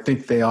 Well, I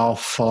think they all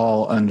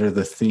fall under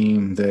the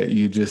theme that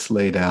you just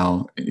laid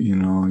out. You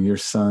know, your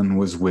son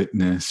was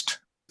witnessed,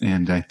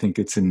 and I think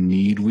it's a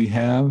need we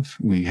have.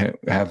 We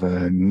have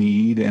a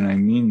need, and I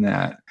mean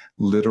that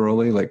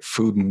literally, like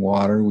food and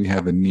water. We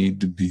have a need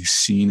to be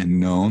seen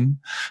and known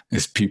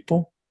as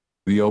people.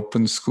 The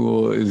open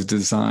school is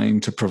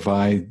designed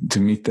to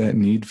meet that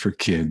need for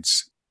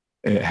kids.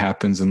 It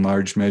happens in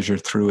large measure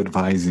through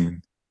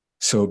advising.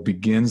 So it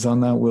begins on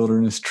that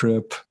wilderness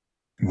trip,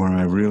 where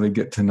I really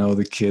get to know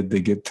the kid, they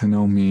get to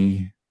know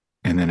me,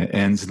 and then it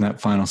ends in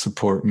that final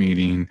support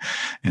meeting.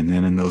 And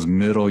then in those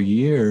middle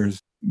years,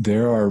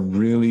 there are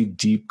really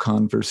deep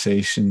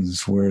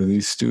conversations where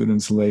these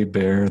students lay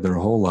bare their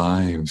whole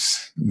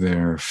lives,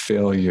 their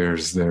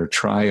failures, their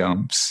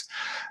triumphs,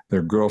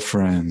 their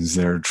girlfriends,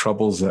 their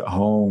troubles at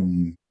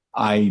home.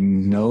 I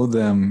know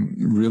them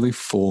really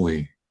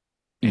fully,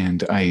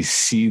 and I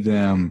see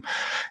them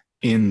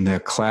in the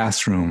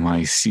classroom.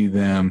 I see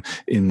them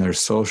in their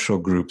social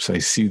groups. I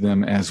see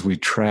them as we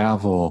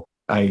travel.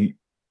 I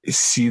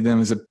see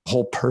them as a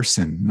whole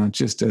person, not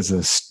just as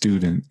a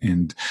student.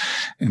 And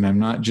I'm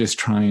not just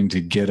trying to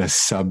get a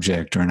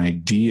subject or an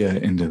idea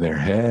into their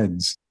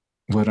heads.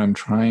 What I'm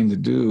trying to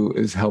do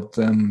is help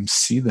them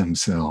see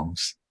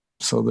themselves.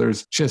 So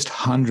there's just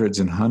hundreds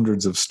and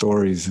hundreds of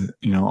stories.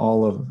 You know,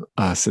 all of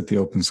us at the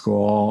Open School,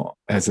 all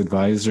as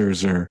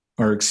advisors, are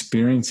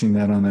experiencing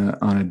that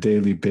on a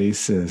daily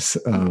basis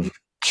of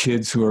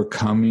kids who are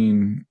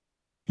coming.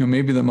 You know,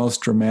 maybe the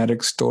most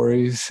dramatic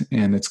stories,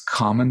 and it's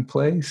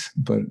commonplace,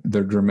 but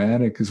they're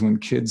dramatic, is when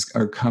kids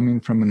are coming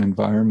from an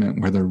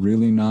environment where they're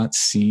really not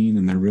seen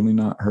and they're really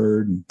not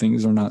heard, and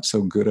things are not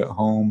so good at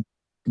home.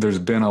 There's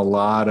been a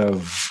lot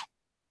of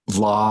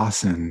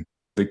loss, and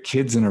the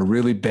kid's in a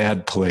really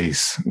bad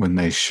place when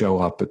they show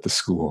up at the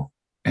school.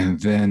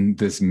 And then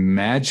this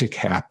magic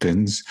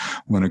happens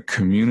when a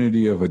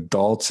community of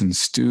adults and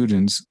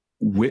students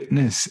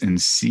witness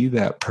and see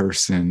that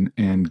person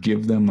and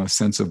give them a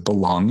sense of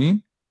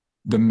belonging.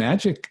 The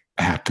magic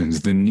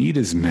happens. The need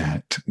is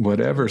met.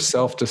 Whatever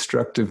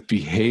self-destructive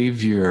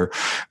behavior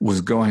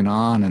was going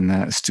on in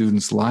that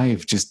student's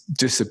life just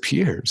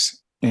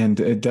disappears. And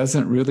it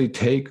doesn't really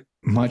take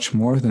much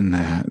more than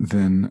that,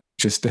 than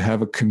just to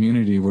have a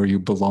community where you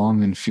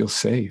belong and feel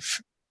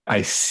safe.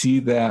 I see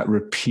that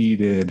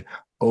repeated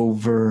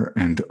over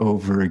and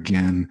over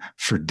again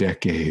for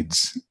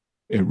decades.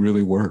 It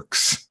really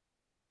works.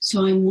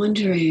 So I'm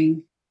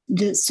wondering,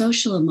 the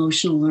social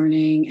emotional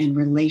learning and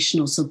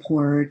relational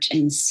support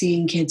and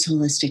seeing kids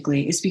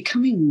holistically is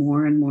becoming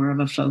more and more of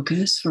a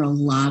focus for a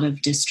lot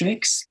of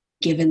districts,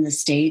 given the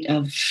state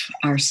of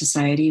our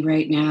society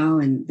right now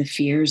and the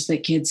fears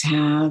that kids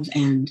have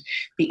and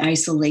the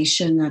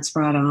isolation that's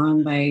brought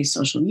on by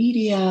social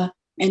media.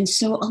 And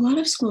so a lot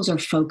of schools are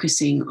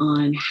focusing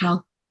on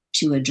how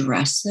to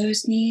address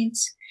those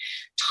needs.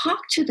 Talk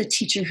to the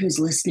teacher who's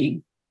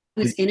listening,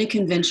 who's in a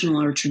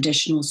conventional or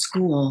traditional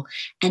school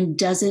and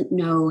doesn't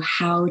know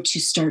how to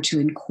start to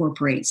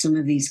incorporate some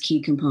of these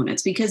key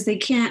components because they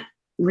can't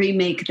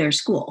remake their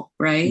school,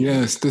 right?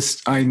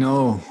 Yes, I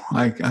know.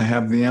 I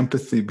have the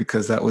empathy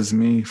because that was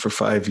me for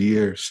 5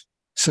 years.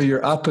 So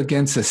you're up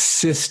against a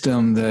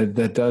system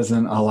that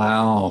doesn't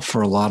allow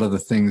for a lot of the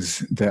things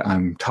that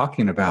I'm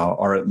talking about,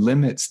 or it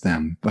limits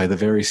them by the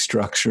very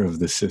structure of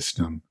the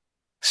system.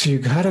 So you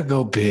got to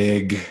go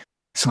big.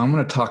 So I'm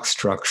going to talk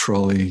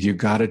structurally. You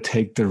got to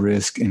take the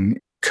risk and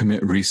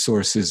commit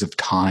resources of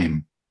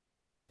time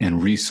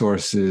and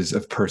resources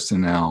of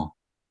personnel.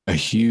 A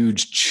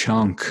huge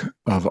chunk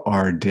of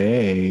our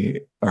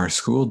day, our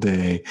school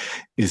day,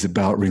 is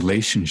about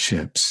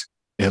relationships.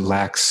 It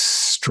lacks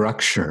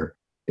structure.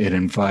 It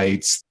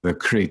invites the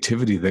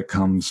creativity that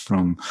comes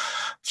from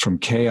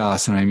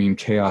chaos. And I mean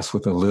chaos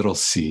with a little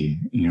c,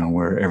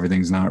 where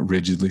everything's not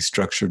rigidly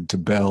structured to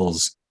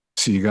bells.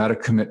 So you got to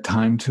commit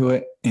time to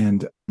it.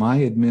 And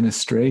my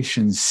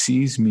administration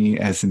sees me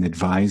as an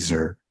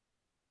advisor.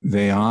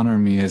 They honor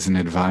me as an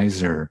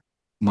advisor.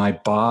 My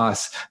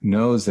boss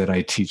knows that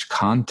I teach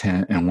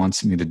content and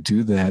wants me to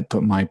do that,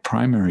 but my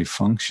primary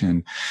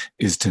function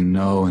is to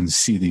know and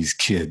see these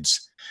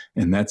kids.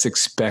 And that's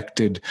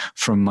expected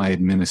from my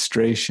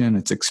administration.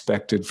 It's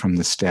expected from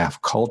the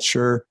staff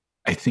culture.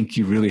 I think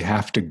you really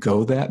have to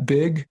go that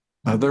big.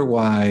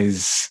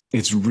 Otherwise,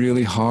 it's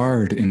really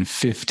hard in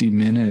 50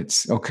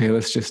 minutes. Okay,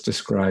 let's just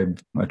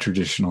describe a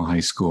traditional high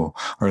school,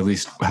 or at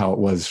least how it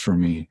was for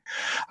me.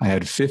 I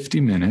had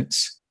 50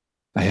 minutes.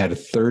 I had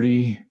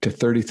 30 to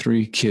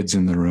 33 kids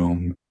in the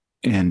room,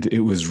 and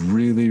it was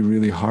really,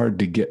 really hard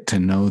to get to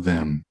know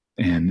them.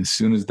 And as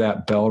soon as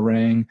that bell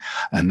rang,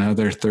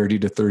 another 30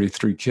 to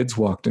 33 kids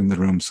walked in the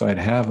room. So I'd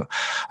have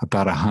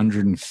about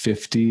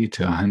 150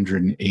 to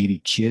 180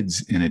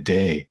 kids in a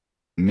day.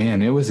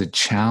 Man, it was a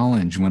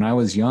challenge. When I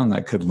was young,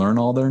 I could learn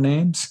all their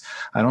names.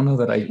 I don't know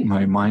that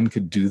my mind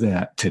could do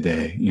that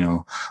today,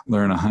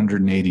 learn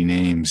 180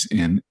 names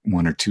in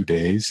 1 or 2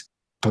 days.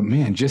 But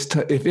man,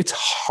 if it's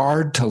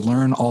hard to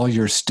learn all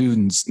your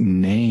students'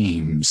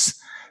 names,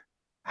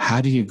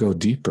 how do you go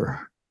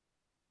deeper?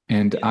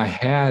 And I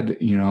had,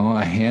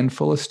 a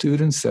handful of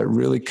students that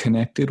really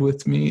connected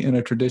with me in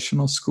a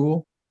traditional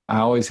school. I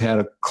always had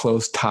a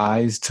close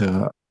ties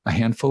to a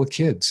handful of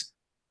kids,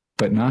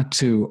 but not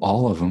to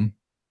all of them.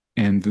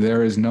 And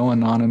there is no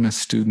anonymous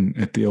student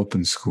at the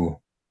open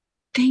school.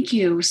 Thank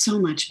you so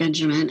much,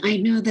 Benjamin. I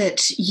know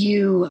that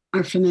you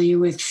are familiar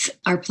with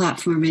our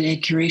platform at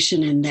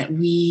EdCuration and that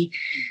we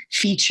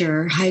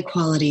feature high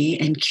quality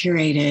and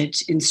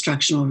curated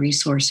instructional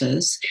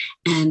resources.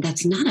 And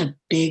that's not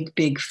a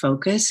big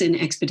focus in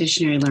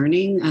expeditionary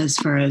learning as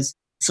far as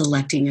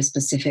selecting a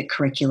specific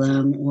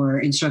curriculum or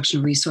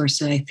instructional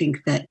resource. I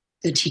think that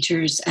the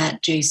teachers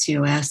at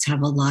JCOS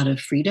have a lot of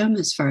freedom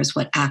as far as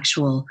what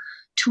actual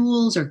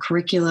tools or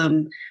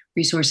curriculum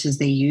resources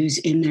they use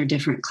in their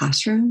different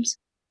classrooms.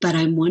 But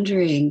I'm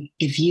wondering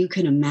if you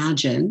can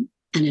imagine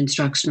an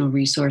instructional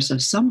resource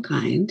of some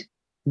kind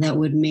that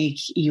would make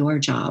your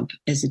job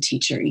as a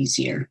teacher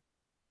easier.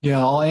 Yeah,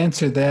 I'll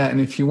answer that. And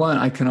if you want,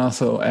 I can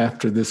also,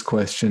 after this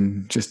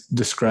question, just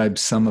describe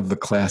some of the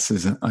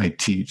classes I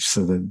teach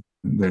so that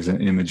there's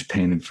an image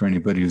painted for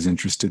anybody who's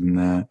interested in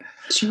that.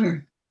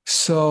 Sure.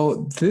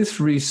 So this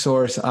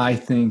resource, I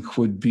think,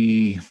 would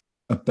be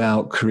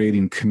about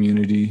creating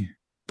community,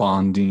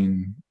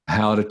 bonding,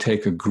 how to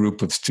take a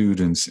group of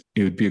students.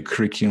 It would be a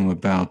curriculum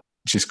about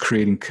just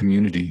creating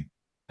community.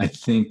 I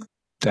think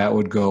that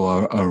would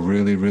go a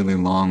really, really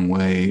long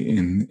way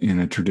in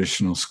a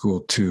traditional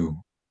school too.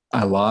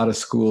 A lot of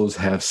schools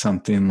have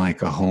something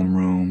like a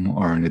homeroom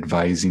or an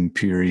advising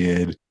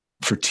period.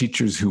 For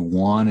teachers who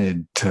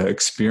wanted to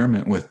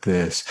experiment with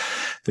this,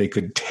 they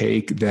could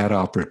take that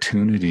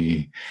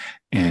opportunity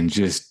and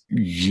just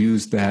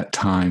use that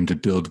time to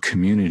build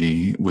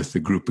community with the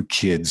group of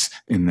kids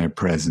in their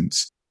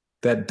presence.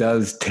 That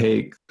does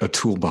take a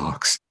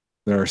toolbox.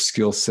 There are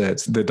skill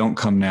sets that don't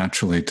come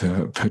naturally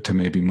to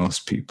maybe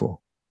most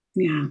people.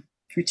 Yeah,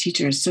 for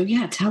teachers. So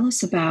tell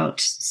us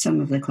about some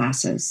of the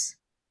classes.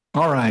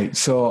 All right.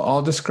 So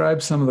I'll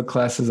describe some of the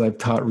classes I've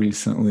taught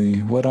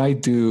recently. What I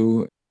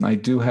do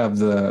have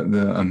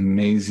the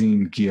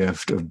amazing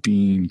gift of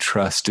being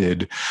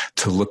trusted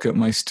to look at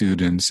my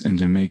students and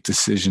to make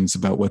decisions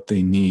about what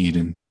they need.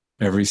 And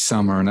every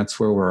summer, and that's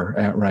where we're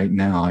at right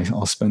now,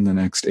 I'll spend the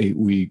next 8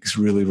 weeks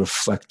really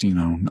reflecting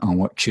on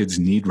what kids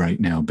need right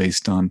now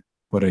based on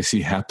what I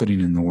see happening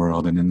in the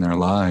world and in their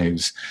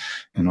lives.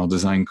 And I'll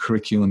design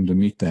curriculum to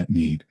meet that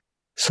need.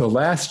 So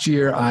last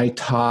year, I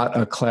taught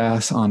a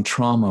class on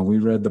trauma. We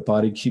read The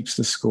Body Keeps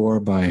the Score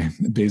by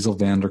Bessel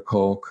van der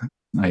Kolk.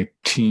 I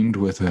teamed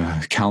with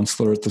a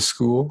counselor at the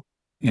school,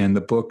 and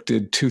the book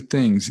did two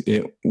things.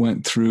 It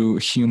went through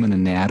human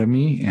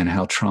anatomy and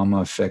how trauma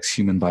affects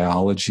human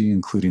biology,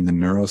 including the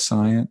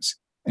neuroscience.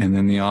 And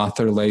then the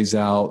author lays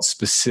out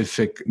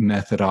specific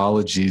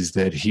methodologies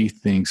that he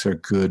thinks are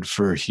good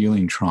for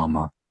healing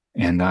trauma.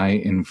 And I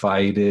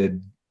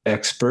invited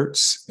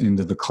experts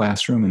into the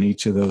classroom in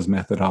each of those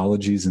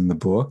methodologies in the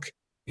book.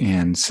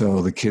 And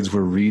so the kids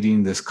were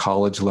reading this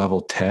college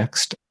level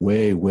text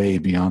way, way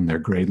beyond their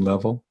grade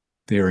level.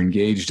 They were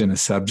engaged in a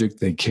subject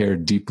they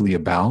cared deeply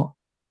about.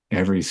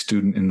 Every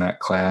student in that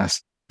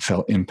class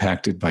felt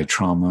impacted by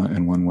trauma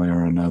in one way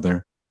or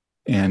another.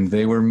 And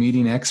they were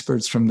meeting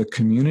experts from the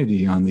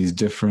community on these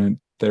different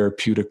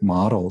therapeutic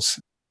models.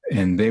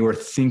 And they were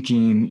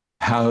thinking,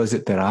 how is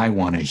it that I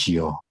want to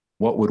heal?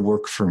 What would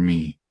work for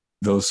me?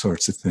 Those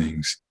sorts of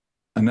things.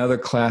 Another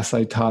class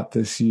I taught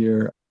this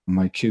year,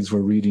 my kids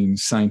were reading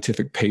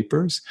scientific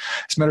papers.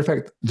 As a matter of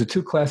fact, the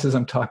two classes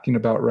I'm talking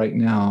about right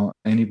now,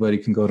 anybody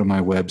can go to my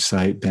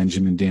website,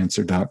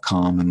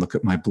 benjamindancer.com, and look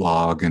at my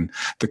blog. And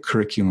the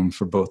curriculum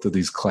for both of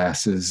these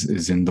classes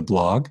is in the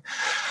blog.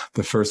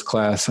 The first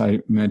class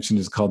I mentioned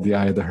is called The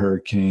Eye of the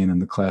Hurricane, and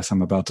the class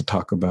I'm about to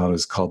talk about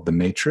is called The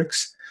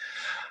Matrix.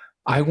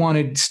 I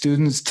wanted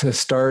students to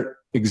start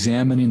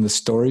examining the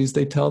stories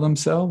they tell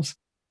themselves.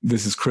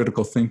 This is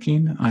critical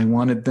thinking. I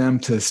wanted them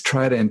to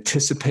try to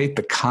anticipate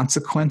the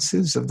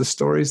consequences of the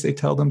stories they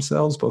tell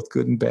themselves, both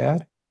good and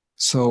bad.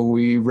 So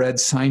we read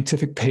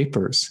scientific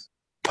papers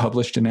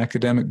published in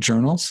academic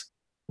journals,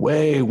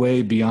 way,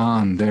 way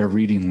beyond their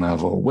reading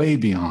level, way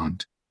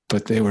beyond.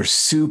 But they were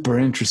super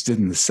interested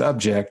in the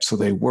subject, so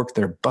they worked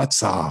their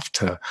butts off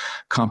to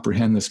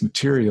comprehend this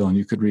material. And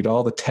you could read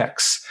all the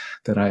texts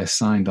that I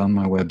assigned on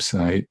my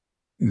website.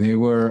 They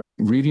were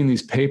reading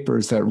these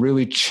papers that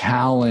really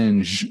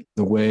challenge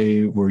the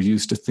way we're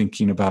used to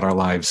thinking about our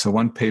lives. So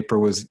one paper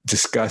was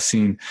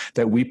discussing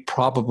that we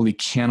probably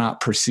cannot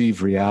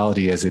perceive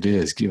reality as it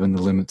is, given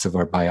the limits of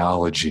our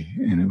biology.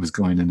 And it was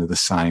going into the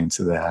science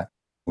of that.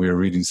 We were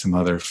reading some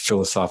other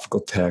philosophical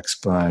texts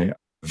by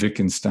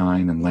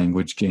Wittgenstein and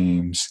language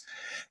games.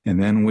 And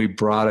then we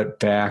brought it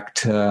back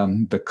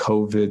to the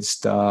COVID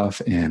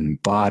stuff and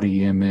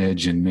body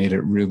image and made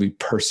it really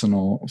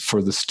personal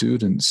for the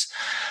students.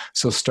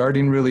 So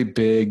starting really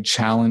big,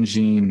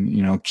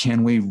 challenging,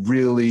 can we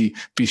really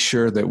be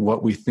sure that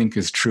what we think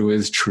is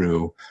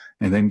true?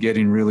 And then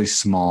getting really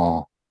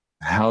small.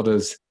 How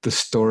does the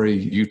story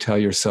you tell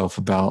yourself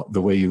about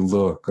the way you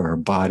look or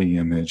body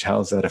image,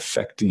 how is that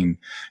affecting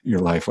your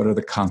life? What are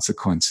the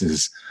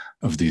consequences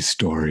of these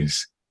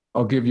stories?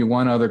 I'll give you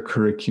one other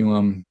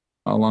curriculum.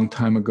 A long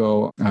time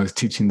ago, I was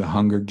teaching the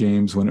Hunger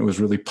Games when it was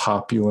really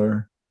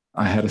popular.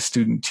 I had a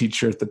student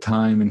teacher at the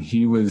time, and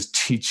he was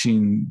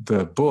teaching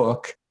the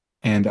book,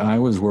 and I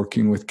was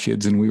working with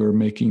kids, and we were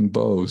making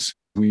bows.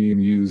 We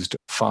used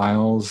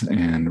files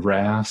and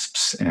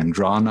rasps and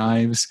draw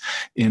knives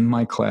in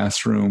my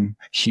classroom,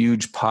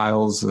 huge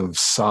piles of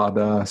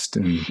sawdust,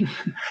 and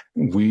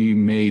we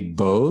made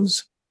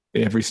bows.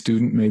 Every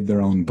student made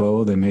their own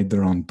bow. They made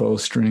their own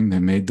bowstring. They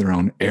made their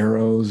own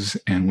arrows.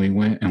 And we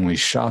went and we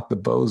shot the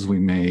bows we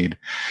made,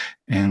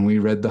 and we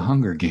read the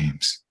Hunger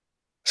Games.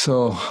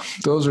 So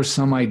those are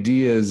some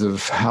ideas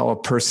of how a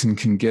person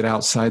can get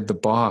outside the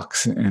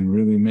box and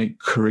really make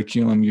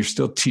curriculum. You're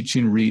still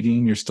teaching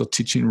reading. You're still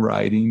teaching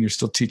writing. You're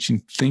still teaching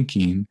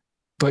thinking,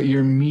 but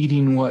you're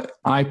meeting what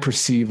I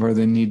perceive are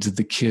the needs of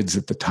the kids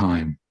at the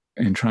time,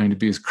 and trying to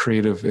be as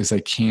creative as I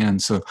can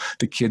so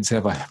the kids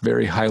have a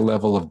very high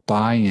level of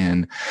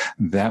buy-in.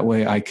 That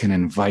way I can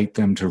invite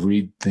them to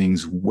read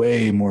things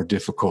way more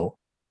difficult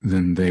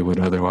than they would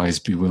otherwise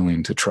be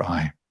willing to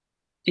try.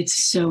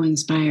 It's so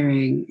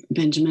inspiring,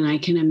 Benjamin. I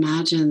can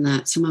imagine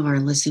that some of our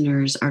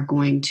listeners are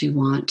going to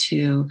want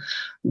to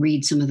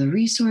read some of the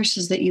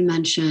resources that you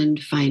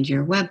mentioned, find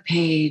your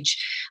webpage,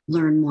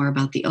 learn more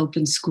about the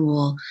Open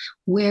School.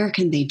 Where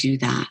can they do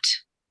that?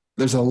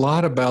 There's a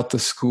lot about the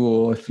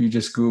school. If you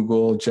just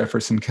Google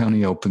Jefferson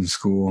County Open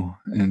School,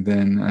 and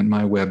then on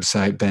my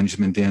website,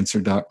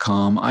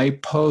 benjamindancer.com, I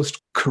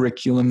post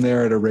curriculum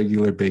there at a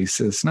regular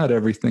basis. Not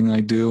everything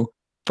I do,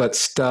 but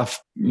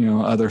stuff,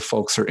 other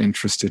folks are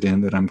interested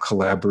in that I'm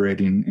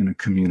collaborating in a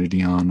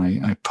community on.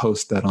 I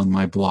post that on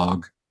my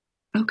blog.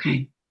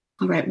 Okay.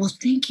 All right. Well,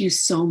 thank you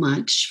so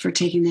much for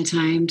taking the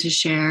time to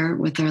share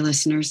with our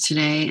listeners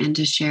today and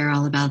to share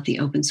all about the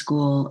Open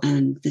School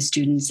and the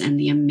students and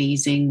the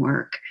amazing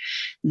work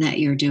that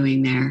you're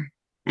doing there.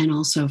 And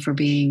also for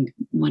being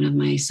one of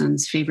my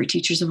son's favorite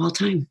teachers of all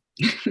time.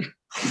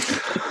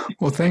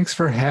 Well, thanks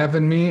for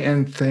having me,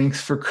 and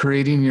thanks for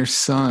creating your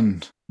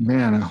son.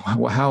 Man,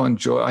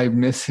 I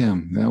miss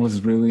him. That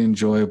was really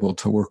enjoyable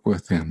to work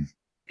with him.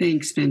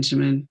 Thanks,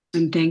 Benjamin.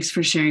 And thanks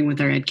for sharing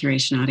with our Ed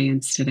Curation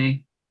audience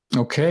today.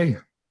 Okay.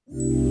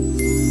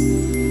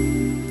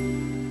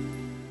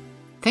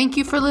 Thank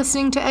you for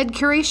listening to Ed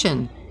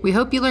Curation. We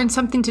hope you learned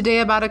something today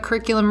about a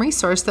curriculum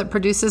resource that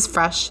produces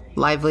fresh,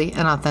 lively,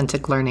 and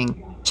authentic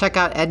learning. Check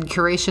out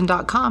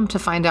edcuration.com to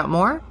find out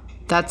more.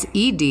 That's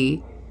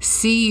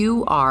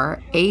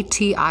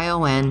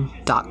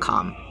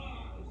edcuration.com.